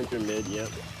 He's going through mid. Yep.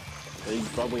 And he's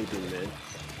bubbling through mid.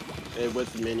 And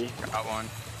with mini. Got one.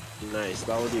 Nice.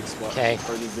 That was the explosion. Okay.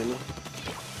 For the Zinni.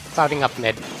 Clouding up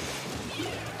mid.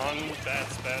 On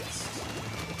bats.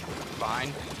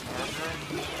 Behind.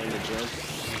 And the jump.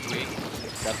 Weak.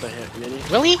 Got the mini.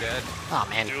 Really? Dead. Oh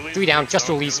man, Julie's 3 down, weak, just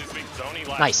zone, release. Julie's weak, zone, he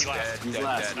last, Nice. he last. He's Dead,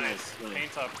 last. dead. Nice. Nice.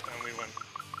 Paint up and we win.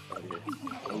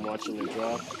 Okay. I'm watching the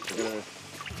drop. We're gonna.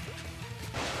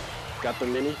 Got the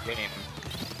mini. Game.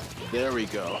 There we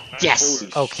go. Yes.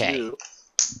 Holy Okay. shoot.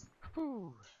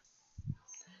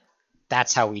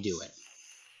 That's how we do it.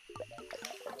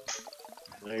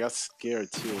 I got scared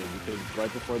too because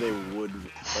right before they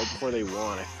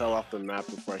won, I fell off the map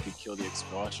before I could kill the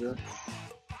explosion.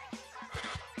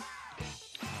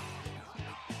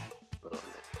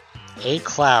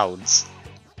 Clouds.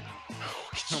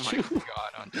 Oh my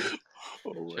god, Hunter.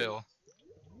 Oh, Chill.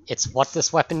 It's what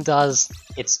this weapon does.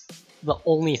 It's the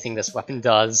only thing this weapon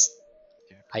does.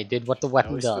 I did what the I weapon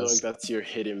always feel like does. that's your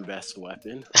hidden best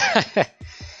weapon.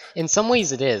 In some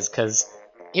ways it is, because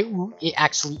it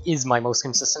actually is my most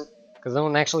consistent, because I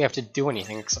don't actually have to do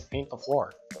anything except paint the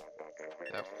floor.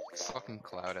 That fucking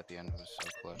cloud at the end was so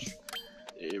clutch.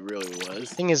 It really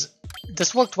was. Thing is,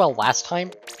 this worked well last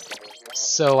time,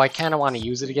 so I kind of want to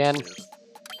use it again.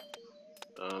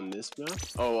 This map?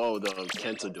 Oh, the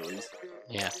Kenta dunes.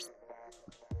 Yeah.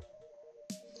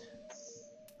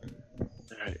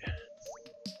 Alright.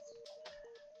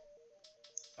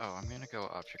 Oh, I'm gonna go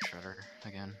object shredder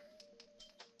again.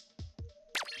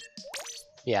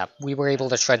 Yeah, we were able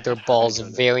to shred their balls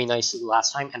very nicely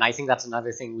last time, and I think that's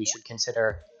another thing we should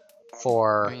consider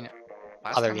for I mean,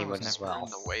 last other time game I was modes as never well.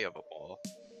 in the way of a ball.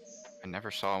 I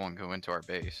never saw one go into our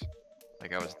base.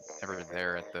 Like I was never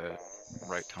there at the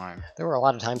right time. There were a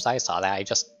lot of times I saw that. I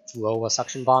just throw a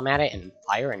suction bomb at it and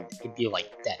fire, and it'd be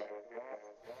like dead.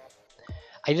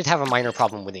 I did have a minor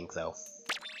problem with ink though,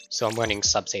 so I'm running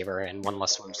Subsaver and 1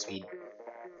 less swim speed.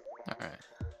 Alright.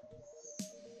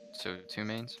 So 2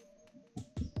 mains?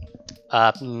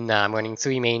 Nah, I'm running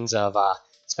 3 mains of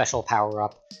Special Power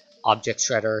Up, Object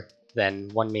Shredder, then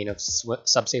 1 main of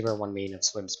Subsaver, 1 main of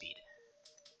Swim Speed.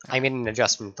 I made an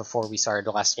adjustment before we started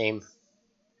the last game.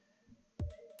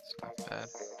 It's not bad.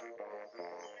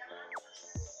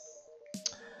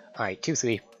 Alright,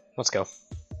 2-3. Let's go.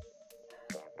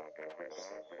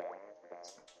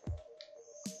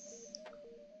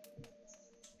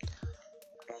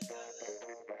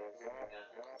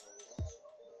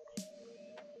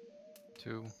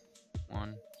 Two,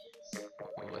 one.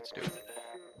 Okay, let's do it.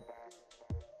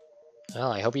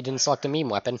 Well, I hope you didn't select a meme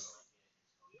weapon.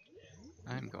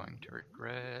 I'm going to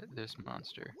regret this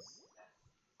monster.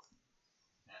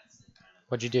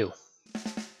 What'd you do?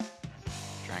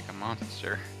 Drank a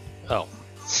monster. Oh.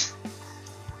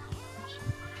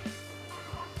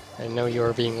 I didn't know you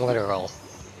were being literal.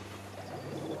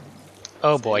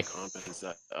 Oh boy. Same comp as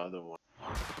that other one.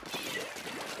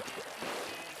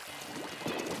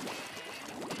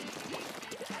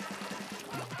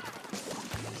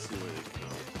 Let's see where they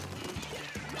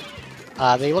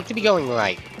go. They look to be going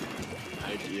right.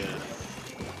 Yeah.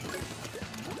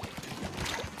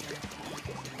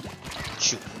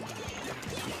 Shoot.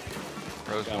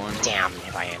 Rose one. Damn,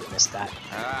 if I had missed that.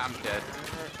 Ah, I'm dead.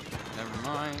 Never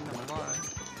mind, I'm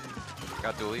alive.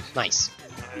 Got dualies. Nice.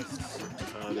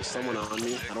 There's someone on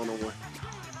me. I don't know where.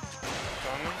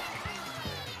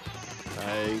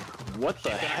 What the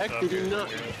heck did he not?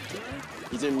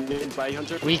 He's in mid by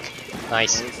Hunter. Weak.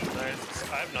 Nice. Nice.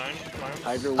 I have 9. Clowns.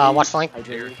 Hydra Watch flank.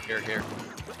 Here, here, here.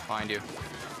 Find you.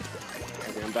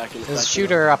 Okay, I'm back in. There's a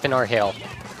shooter up in our hill.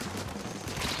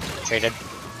 Traded.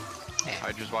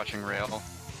 I'm just watching rail.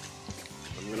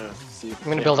 I'm gonna see. I'm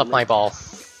gonna build up my ball.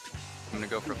 I'm gonna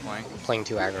go for flank. Playing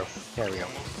 2 aggro. There we go.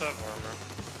 Almost have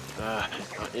armor.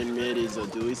 In mid is a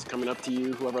Dewey's coming up to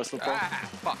you. Whoever else the ball. Ah,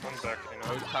 fuck. One's back, you That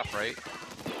know. was tough, right?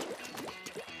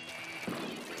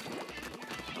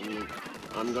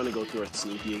 I'm gonna go through a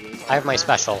sneaky again. I have my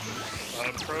special.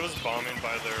 Pros bombing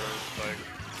by their, like...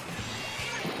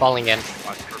 Falling in.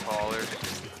 Watch for baller.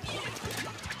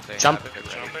 They Jump. have it ready.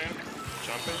 Jumping.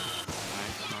 Jumping.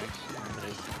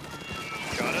 Nice.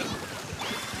 Got it.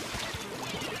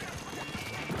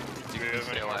 You Do we can have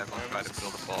stay any more alive. I'll try to plans?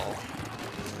 fill the ball.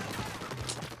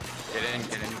 Get in.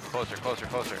 Closer.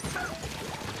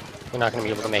 We're not gonna be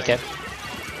able to make it.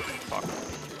 Fuck.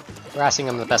 Harassing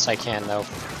them the best I can, though.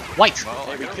 White! Well,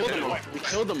 Hey, I we got killed two. them all. We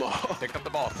killed them all. Pick up the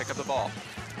ball.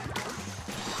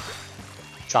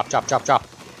 Drop. Nice.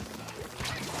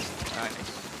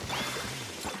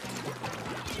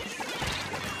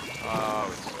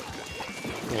 Oh, it's so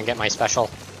good. I'm gonna get my special.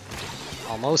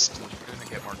 Almost. You're gonna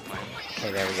get more claims.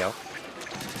 Okay, there we go.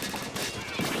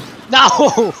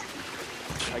 No!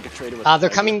 I could trade it with. They're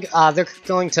coming, they're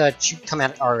going to come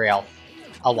at our rail.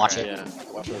 I'll watch it. Yeah,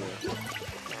 watch over there.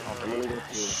 I'm gonna go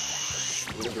through.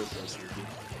 I'm gonna go through a sneaky.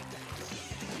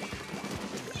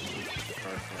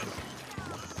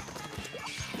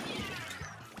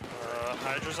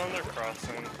 Hydra's on their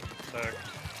crossing. Tech.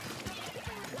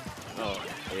 Oh,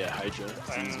 yeah, Hydra.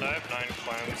 And I have 9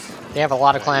 clams. They have a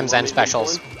lot of clams and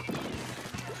specials.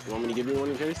 You want me to give you one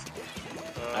in case?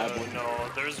 I have one. No,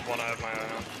 there's one I have my eye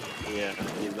on. Yeah,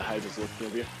 I need the Hydra's looking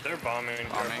over here. They're bombing.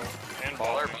 Bombing. Careful. And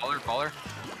Baller. bombing.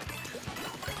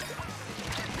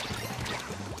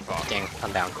 Fuck. Dang,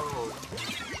 I'm down.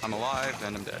 I'm alive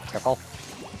and I'm dead. Careful.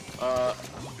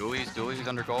 Dooley's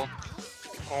under goal.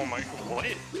 Oh my, what?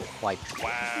 White.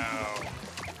 Wow.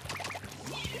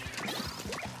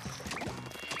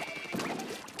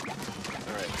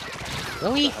 Alright,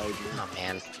 Really? the Hydra. Oh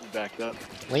man. Backed up.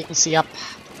 Latency up.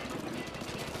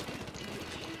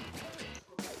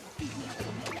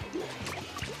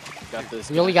 Got this.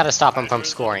 We really gotta stop him from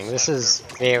scoring. This is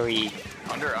very...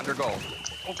 Under goal.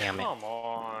 Oh, Damn it. come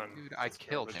on. Dude, I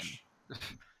killed him.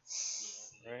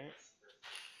 Right?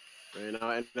 Right now,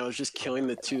 and I was just killing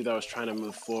the two that I was trying to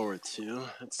move forward to.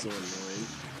 That's so annoying.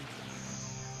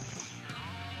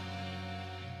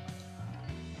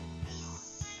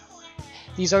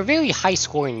 These are very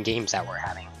high-scoring games that we're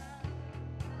having.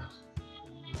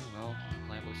 Well,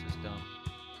 Clambless is dumb.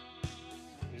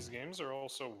 These games are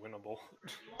also winnable.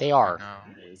 They are. No.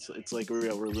 It's like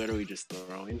real. We're literally just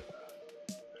throwing.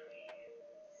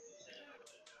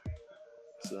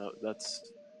 So that's.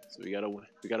 So we gotta win.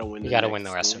 We gotta win. We gotta win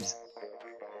the rest of it.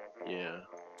 Yeah.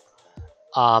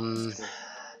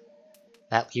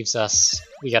 That leaves us...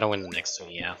 We gotta win the next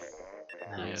one, yeah.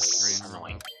 That's 3 in a row.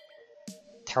 annoying.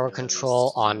 Tower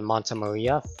control on Monta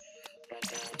Maria.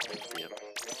 Yep.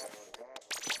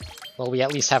 Well, we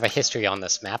at least have a history on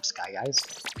this map, Sky Guys.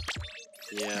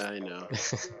 Yeah, I know.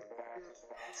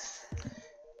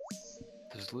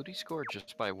 Does LUTI score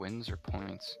just by wins or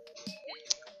points?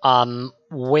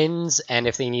 Wins, and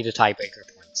if they need a tiebreaker,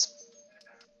 points.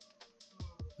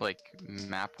 Like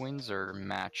map wins or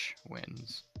match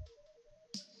wins?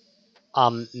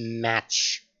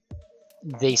 Match.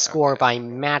 They score by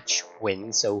match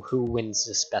win, so who wins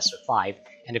this best of 5,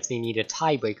 and if they need a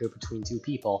tiebreaker between 2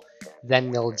 people,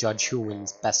 then they'll judge who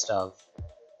wins best of,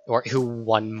 or who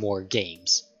won more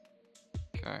games.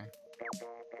 Okay.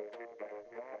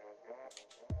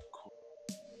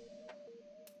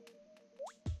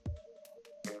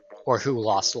 Or who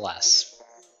lost less.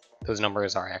 Those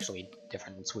numbers are actually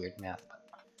different, it's weird math.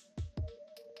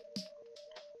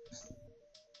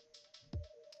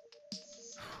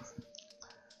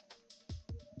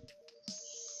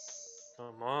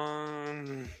 Come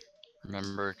on.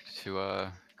 Remember to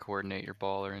coordinate your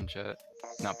baller and jet.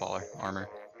 Not baller, armor.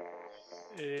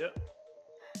 Yep.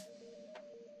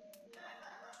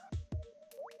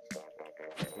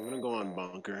 I'm gonna go on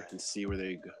bunker and see where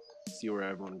they go. See where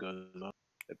everyone goes up.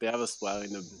 If they have a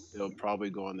splatting, they'll probably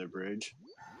go on their bridge.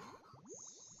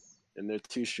 And their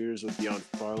 2 shooters would be on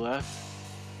far left,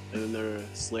 and then their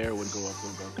Slayer would go up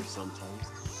in bunker sometimes.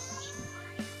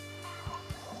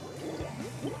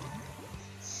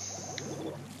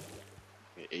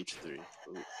 Okay, H3.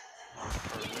 Ooh.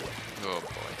 Oh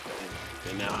boy.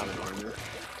 They now have an armor.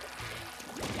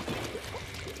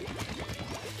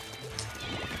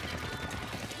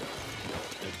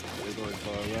 They're going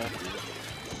far left.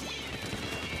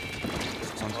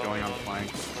 One's going on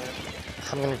flank.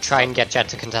 I'm gonna try and get Jet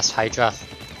to contest Hydra.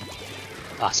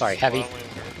 Ah, sorry, heavy.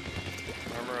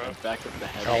 Armor up. Back up the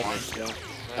head. Okay. Nice kill.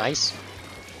 Nice.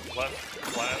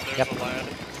 Left. Lad. There's Yep. a lad.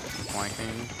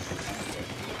 Flanking.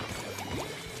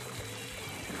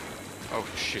 Oh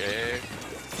shit.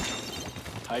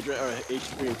 Hydra or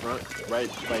H3 in front, right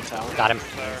by tower. Got him.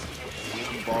 There.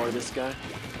 Baller this guy.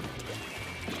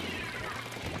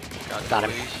 Got Got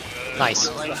him. Dooley's. Nice.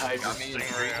 The high Got me.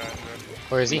 Stingray Hydra.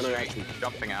 Where is he? No, no, actually,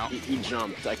 Jumping out. he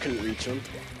jumped. I couldn't reach him.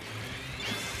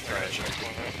 Alright,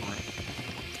 checkpoint.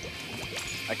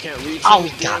 I can't reach Oh, him.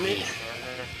 he got damn it. me.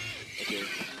 Armor. Okay.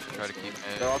 Try to keep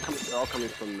They're it. all coming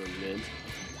from the mid.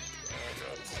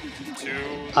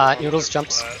 Two. Noodles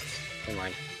jumps. Flat. Never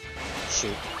mind.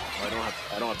 Shoot. Oh,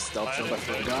 I don't have stealth jump. I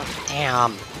forgot.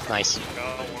 Damn. Nice.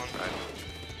 Got one.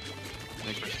 I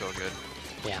think we're still good.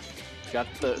 Yeah. Got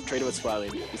the traded with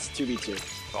Splatling. It's 2v2.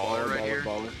 Baller right here.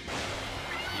 Baller.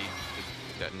 He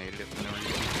just detonated it for no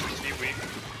reason. Be weak.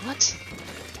 What?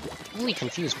 I'm really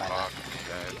confused by that.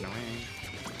 Fuck, that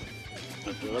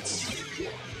annoying. Okay, let's.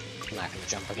 I'm not gonna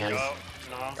jump again. Got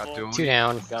Got nozzle. to him. 2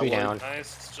 down, Got 3 one. down.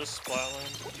 Nice, it's just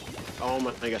Splatling. Oh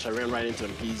my gosh, I ran right into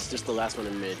him. He's just the last one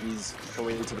in mid. He's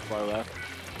going into the far left.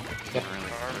 Really.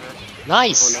 Armor.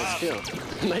 Nice! Oh, nice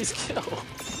kill. Nice kill.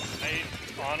 I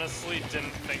honestly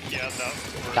didn't think he had that.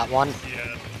 Got one. He had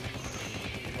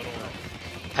little.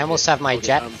 I almost have my Okay,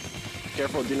 jet.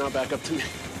 Careful, do not back up to me.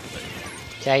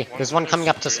 Okay, there's one coming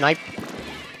up to snipe.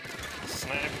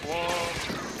 Snipe.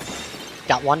 Whoa.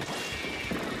 Got one.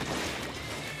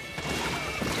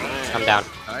 I'm down.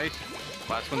 Nice.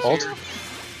 Last one's Hold. here.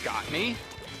 Got me.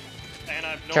 And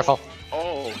I've no. Careful.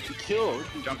 Oh, he killed.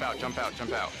 Jump out, jump out,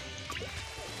 jump out.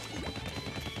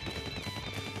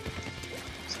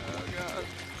 Oh god.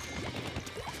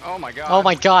 Oh my god. Oh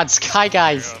my god, Sky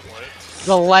Guys! God, what?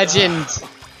 The legend!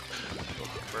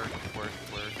 Word.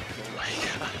 Oh my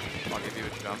god. I'll give you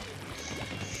a jump.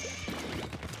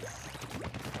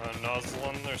 Nozzle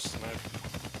on their snipe.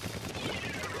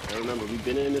 Now remember, we've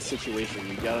been in this situation.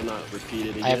 You gotta not repeat it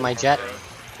again. I have my jet.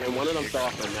 And one of them fell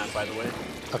off on that, by the way.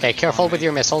 Okay, careful with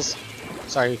your missiles.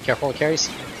 Sorry, careful with carries.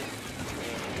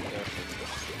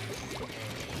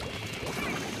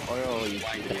 Oh, you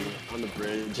kidding. On the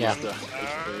bridge. Yeah. Just,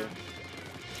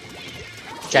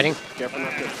 Jetting. careful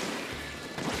not to.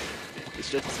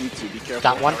 It's just you two. Be careful.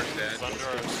 Got one. It's under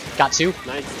our. Got 2.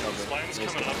 Nice cover. Slime's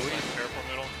Nice coming up. cover. Snipe, careful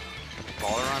middle.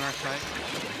 Baller on our side.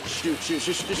 Shoot.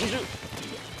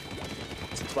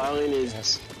 Splatling is.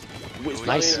 Yes. Splatling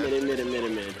Nice.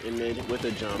 in mid with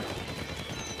a jump.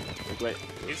 Wait.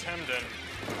 He's hemmed in.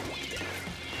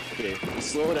 Okay.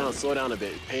 Slow down a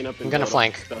bit. Paint up and I'm gonna build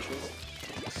flank. Specials.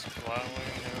 Splatling.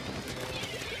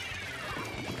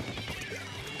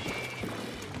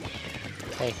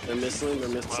 Okay, They're missing.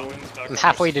 Splatling's back I'm on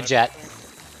halfway their to snipe. jet.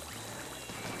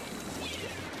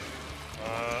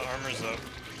 Armor's up.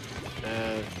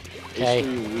 Okay.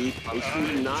 HP weak.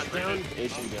 HP not down.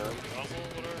 HP down. Nozzle,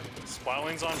 whatever.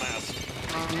 Splatling's on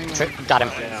mask. Got him.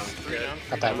 Down. 3 down.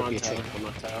 Got that I'm would on be a tower. tree. I'm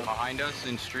on tower. Behind us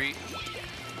in street.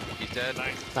 He's dead.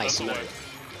 Nice. Nice. That's a win.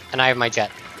 And I have my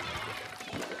jet.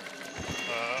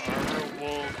 Armor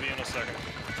will be in a second.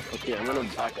 Okay, I'm gonna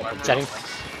back up. Jetting.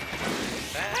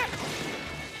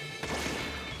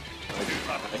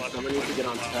 Someone needs to get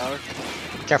on tower.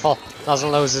 Careful.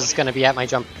 Nozzle Nose is gonna be at my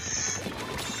jump.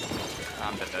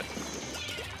 I'm dead.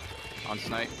 On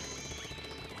snipe.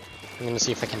 I'm gonna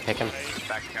see if I can pick him.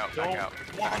 Back out, back out.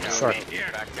 Back out. Sure.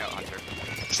 Back out, Hunter.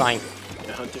 Trying.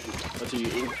 Yeah, Hunter, you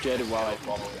ink jetted while I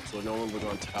fall, so no one was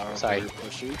on tower. Sorry. While you're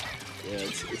pushing. Yeah,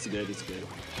 it's good.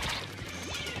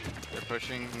 They're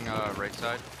pushing right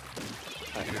side.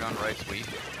 Dude on right's weak.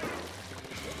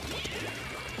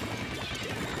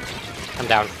 I'm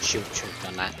down. Shoot,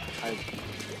 done that.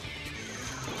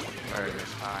 Alright,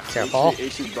 there's time. Careful.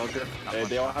 HC bunker.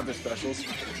 They all have their specials.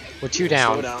 We're 2 Slow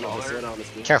down. down on this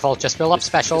game. Careful, just build up Just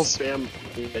specials. just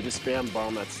spam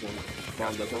bomb that thing.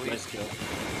 Bomb that. Nice kill.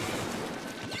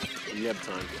 You have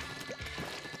time.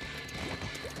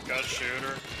 Got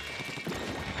shooter.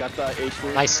 Got the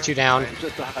HP. Nice, 2 down.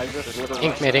 Just the Hydra.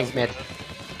 Ink mid.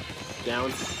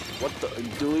 Down. What the?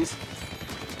 Dualies?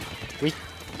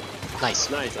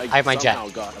 Nice. Nice. I have my jet. somehow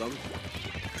got him.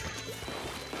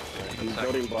 I'm Second.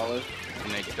 building baller.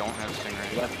 And they don't have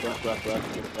Stingray.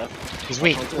 Left. He's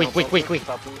weak. Hunter, Weak.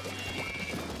 top one.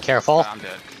 Careful. I'm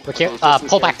dead. We're care- Okay, just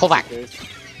pull in back. case.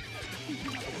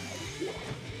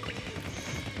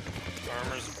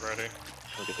 Armor's ready.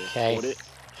 Okay. Hold it.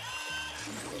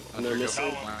 And they're Hunter, go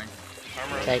missing. flying.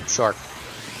 Armor up. Okay, sure.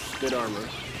 Good armor.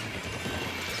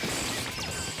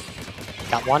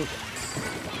 Got one.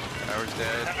 Tower's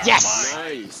dead. Yes!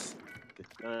 Nice.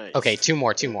 Nice. Okay, 2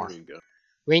 more. There you go.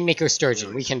 Rainmaker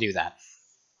Sturgeon, we can do that.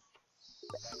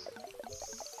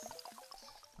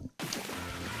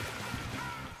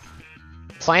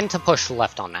 Plan to push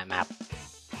left on that map.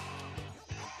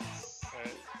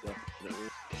 Alright.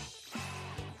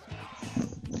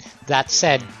 That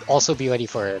said, also be ready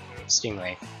for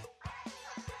Stingray.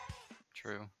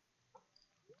 True.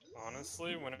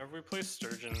 Honestly, whenever we play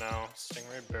Sturgeon now,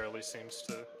 Stingray barely seems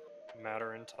to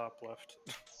matter in top left.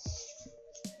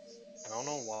 I don't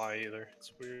know why either.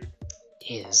 It's weird.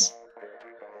 Is.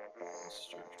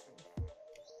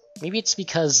 Maybe it's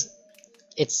because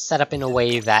it's set up in a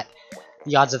way that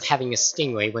the odds of having a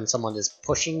stingray when someone is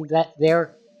pushing that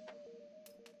there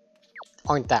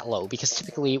aren't that low, because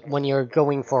typically when you're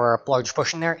going for a large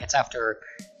push in there, it's after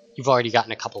you've already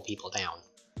gotten a couple people down.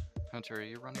 Hunter, are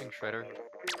you running Shredder?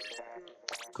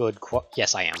 Good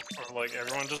yes, I am. Or like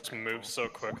everyone just moves so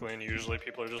quickly, and usually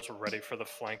people are just ready for the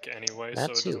flank anyway, That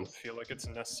so it too. doesn't feel like it's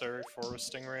necessary for a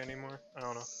stingray anymore. I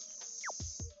don't know.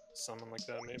 Something like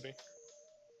that, maybe.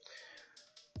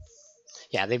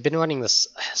 Yeah, they've been running this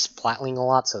splatling a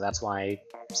lot, so that's why I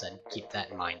said keep that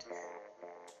in mind.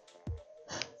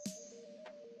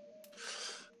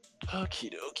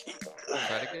 Okie dokie.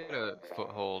 Try to get a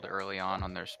foothold early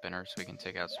on their spinner so we can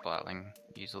take out Splatling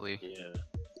easily. Yeah,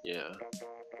 yeah.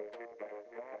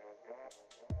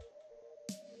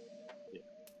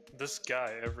 This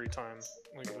guy every time.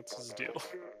 Like, what's his deal?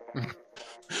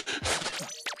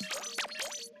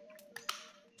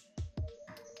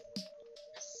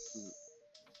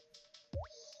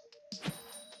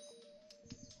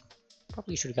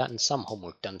 Probably should have gotten some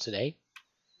homework done today.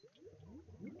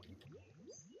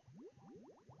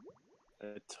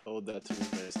 I told that to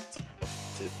myself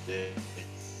today.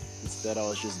 Instead, I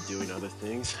was just doing other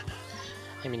things.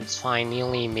 I mean, it's fine. The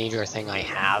only major thing I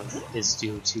have is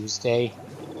due Tuesday.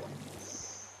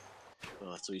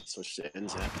 Oh, so we switched to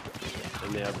NZAP.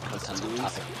 And they have custom That's on moves.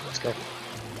 topic. Let's go.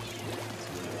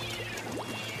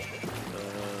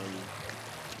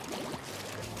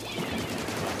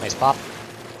 Nice pop.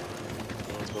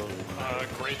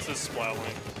 Greats is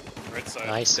splatling. Right side.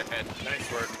 Nice.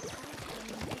 Nice work.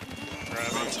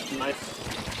 Grab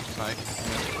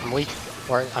Nice. I'm weak.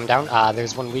 Or I'm down.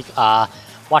 There's one weak.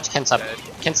 Watch Kensa.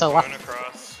 Kensa Going left.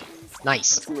 across.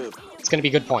 Nice. It's gonna be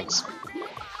good points.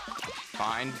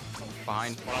 Fine.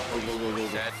 Fine.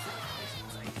 Dead.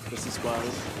 This is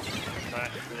fine.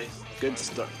 Nice. Good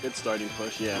start. Good starting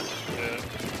push. Yeah. Yeah.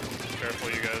 Careful,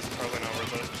 you guys. Probably not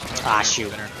worth it. Ah,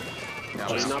 shoot. Spinner. No,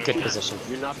 You're no. not Good behind- position.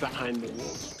 You're not behind the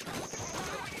wall.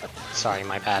 Sorry,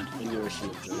 my bad. And you were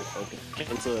shooting through it. Okay.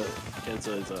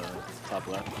 Kensa is top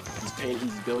left.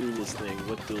 He's building this thing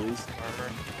with dualies.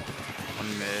 Armor. One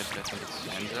mid, I think it's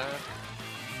NZAP.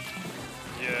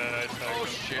 Yeah, I tagged Oh, him.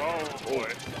 shit. Oh boy.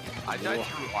 I died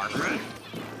through armor. I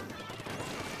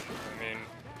mean,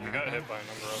 you got hit by a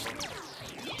number of them.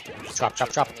 Drop, drop,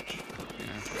 drop.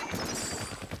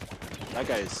 That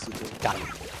guy is super. Got him.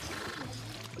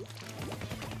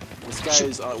 This guy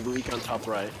is weak on top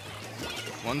right.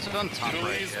 One's on top right,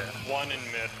 Dooley's yeah. one in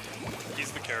mid.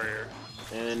 He's the carrier.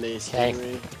 And they Okay.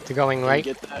 Stingray. They're going Can you right.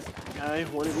 get that guy?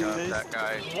 One of you Got guys? that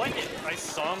guy. What? I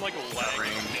saw him like lag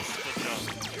Ring. and missed the jump.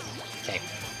 Okay.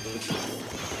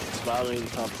 Spotting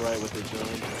top right with the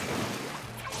drone.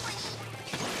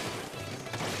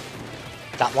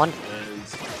 Got one.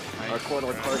 And our court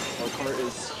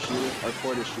is shooting. Our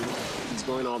court is shooting. He's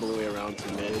going all the way around to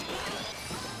mid.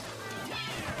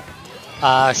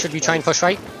 Should we try and push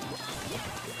right?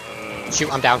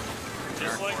 Shoot, I'm down. Inner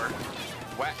Just like, court.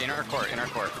 Wet, inner court, inner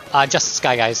court. Just this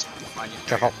guy, guys. On you.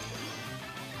 Careful.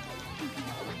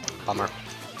 Bummer.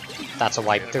 That's a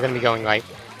wipe. They're gonna be going right.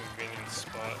 convenient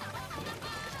spot.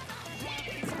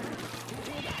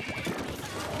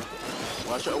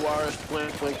 Watch out, Warriors.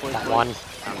 Flank. Got one.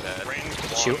 I'm dead. Range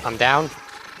one. Shoot, I'm down.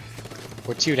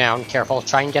 We're two down. Careful.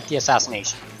 Try and get the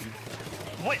assassination.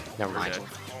 What? Never mind. dead.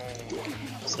 Oh,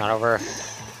 It's not over.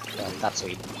 That's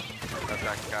sweet. Got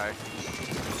that guy.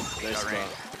 Nice Got range.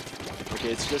 spot.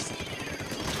 Okay, it's just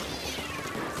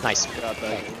Nice. got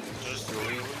that. just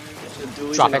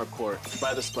Dooley's Drop in it. our court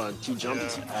by the spawn. He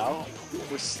jumped Yeah. out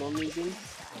for some reason.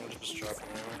 I'm just dropping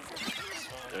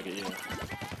over. Okay, yeah.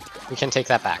 We can take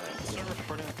that back. It's a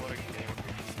recording of what a game.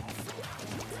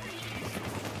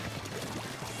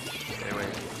 Stay away.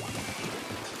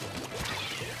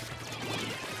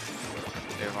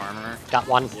 They have armor. Got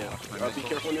one. Yeah. Be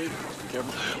careful, Nate. Be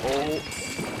careful.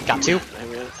 Oh, Got two. I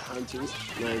ran hunters.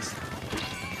 Nice.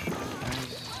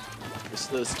 Nice. It's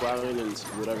the splattering and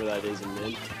whatever that is in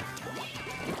mid.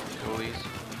 Goalies.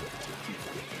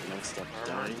 Next up,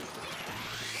 dying.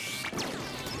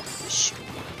 Shoot.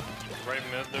 Right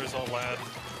mid, there's a lad.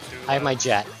 Two I have my lads.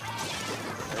 jet.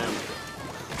 Damn.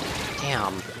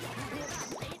 Damn.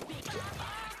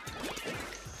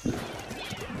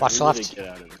 Watch We need left. to get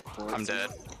out of the court. I'm dead.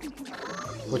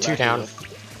 We're two down.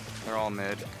 They're all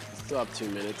mid. Still have 2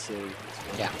 minutes, so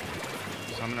Yeah.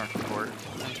 So I'm in our court.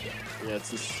 yeah, it's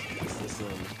this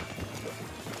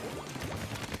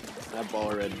that ball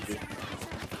already.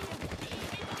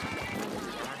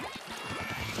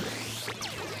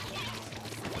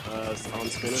 On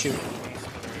spinner. Shoot. One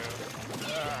spinner,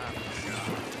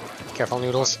 yeah. Careful,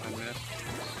 Noodles. I missed.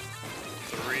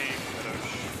 3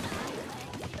 finish.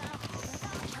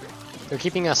 They're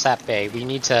keeping us at bay. We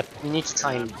need to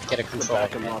try and get a To control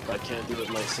back of him it. up, I can't do it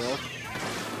myself.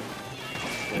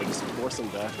 Yeah, just force him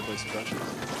back with those pressures.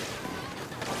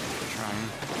 Trying.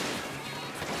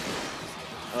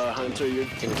 Hunter, you're...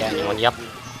 Didn't get anyone. Yep.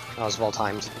 That was well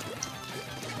timed.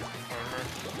 Armor.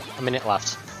 A minute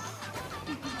left.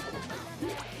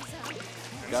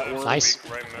 Got Inside one. Nice.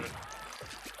 weak, right mid.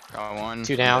 Got one.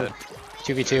 2 down. Dead.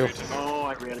 2v2. Oh,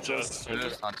 I ran just. It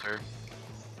is Hunter.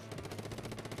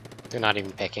 They're not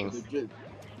even picking.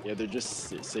 Yeah, they're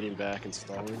just sitting back and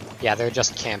stalling. Yeah, they're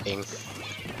just camping. I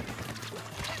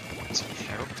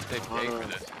hope they pay for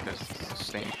this because it's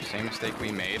the same mistake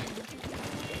we made.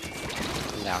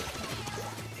 I'm down.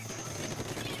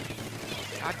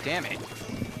 God damn it!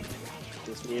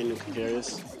 Just me and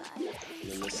Karius.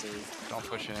 You're missing. Don't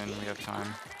push it in. We have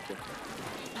time.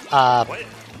 What?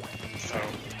 Oh,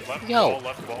 left Yo. wall,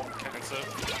 left wall, can't sit.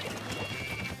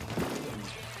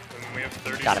 And we have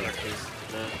 30 Got him. seconds.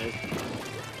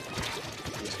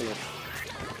 I'm just gonna...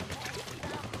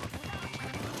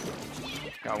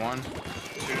 Got one. 2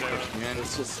 down. Pushing in.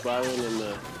 It's just spiraling in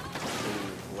the...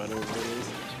 whatever it is.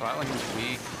 Spotlight's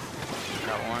weak.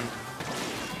 Got one.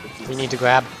 We need to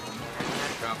grab.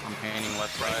 Got from painting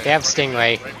left side. They have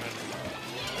Stingray. Right mid.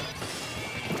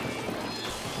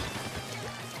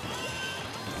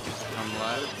 Come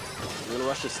left. You gonna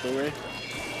rush the Stingray?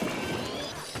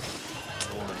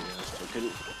 Oh my gosh, I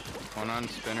couldn't... One on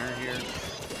spinner here.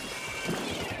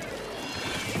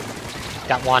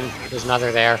 Got one. There's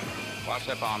another there. Watch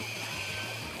that bomb.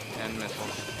 And missile.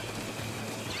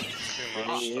 Too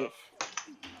much Yeah. stuff.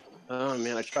 Oh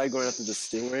man, I tried going after the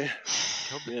Stingray.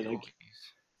 Killed the Yeah, like- Dookies.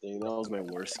 Dang, that was my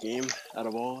worst game out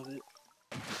of all of it.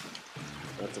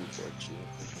 That's unfortunate.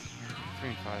 3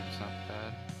 and 5 is not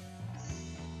bad.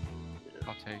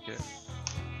 I'll take it.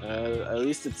 At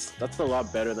least that's a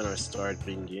lot better than our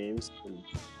starting games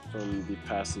from the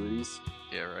past LUTIs.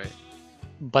 Yeah, right.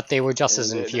 But they were just as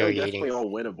They were infuriating. definitely all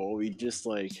winnable. We just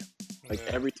like Yeah.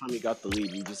 every time we got the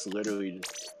lead, we just literally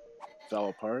just fell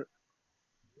apart.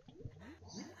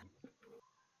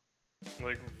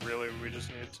 Like, really, we just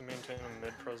needed to maintain a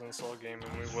mid-presence all game,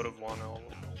 and we would have won all.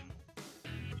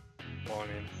 Well, I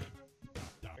mean,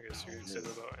 I guess you could say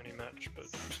that about any match, but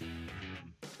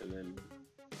And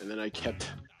then I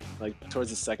kept like towards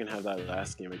the second half of that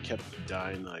last game, I kept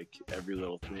dying like every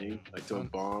little thing, like to a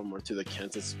bomb or to the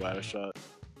Kenta splatter shot.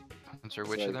 Hunter,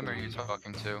 which of them are you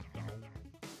talking to?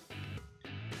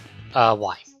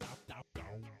 Why?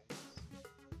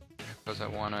 Because I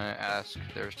want to ask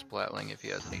their Splatling if he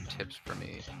has any tips for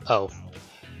me. Oh.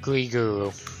 Gui Guru.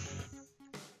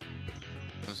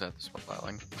 Was that the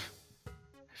Splatling? I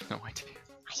have no idea.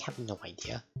 I have no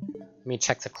idea. Let me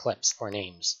check the clips for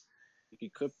names. You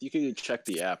could check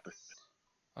the app.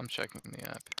 I'm checking the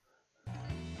app.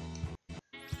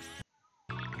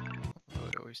 Oh,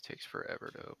 it always takes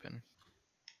forever to open.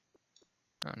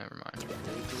 Oh, never mind.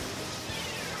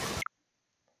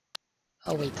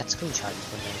 Oh wait, that screenshot is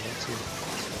from there too.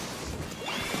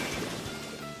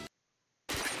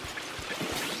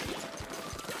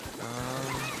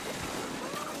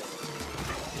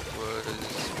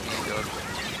 Was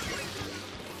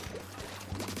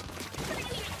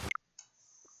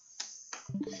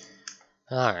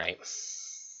Alright.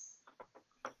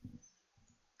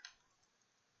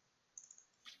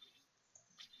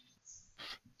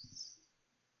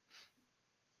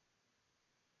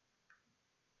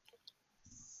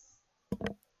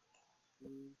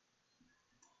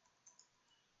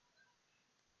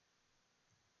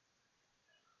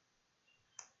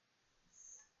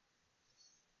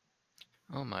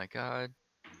 Oh my god.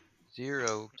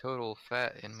 0 total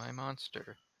fat in my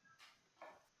monster.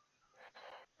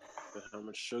 But how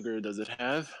much sugar does it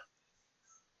have?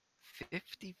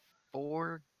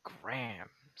 54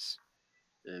 grams.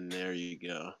 And there you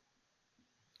go.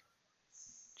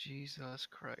 Jesus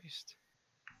Christ.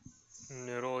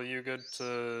 Noodle, you good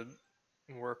to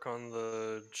work on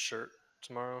the shirt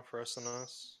tomorrow for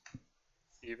SNS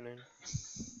evening?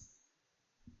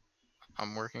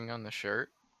 I'm working on the shirt.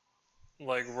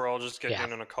 Like, we're all just getting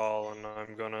Yeah. in a call, and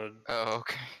I'm gonna Oh,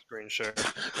 okay. screen share.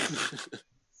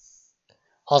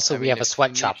 Also, I we mean, have a if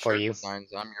sweatshop need for shirt you.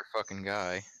 Designs, I'm your fucking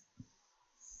guy.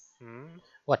 Hmm?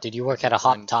 What, did you work at a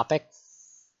hot designed- topic?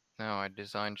 No, I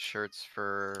designed shirts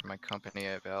for my company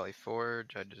at Valley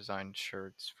Forge. I designed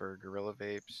shirts for Gorilla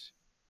Vapes.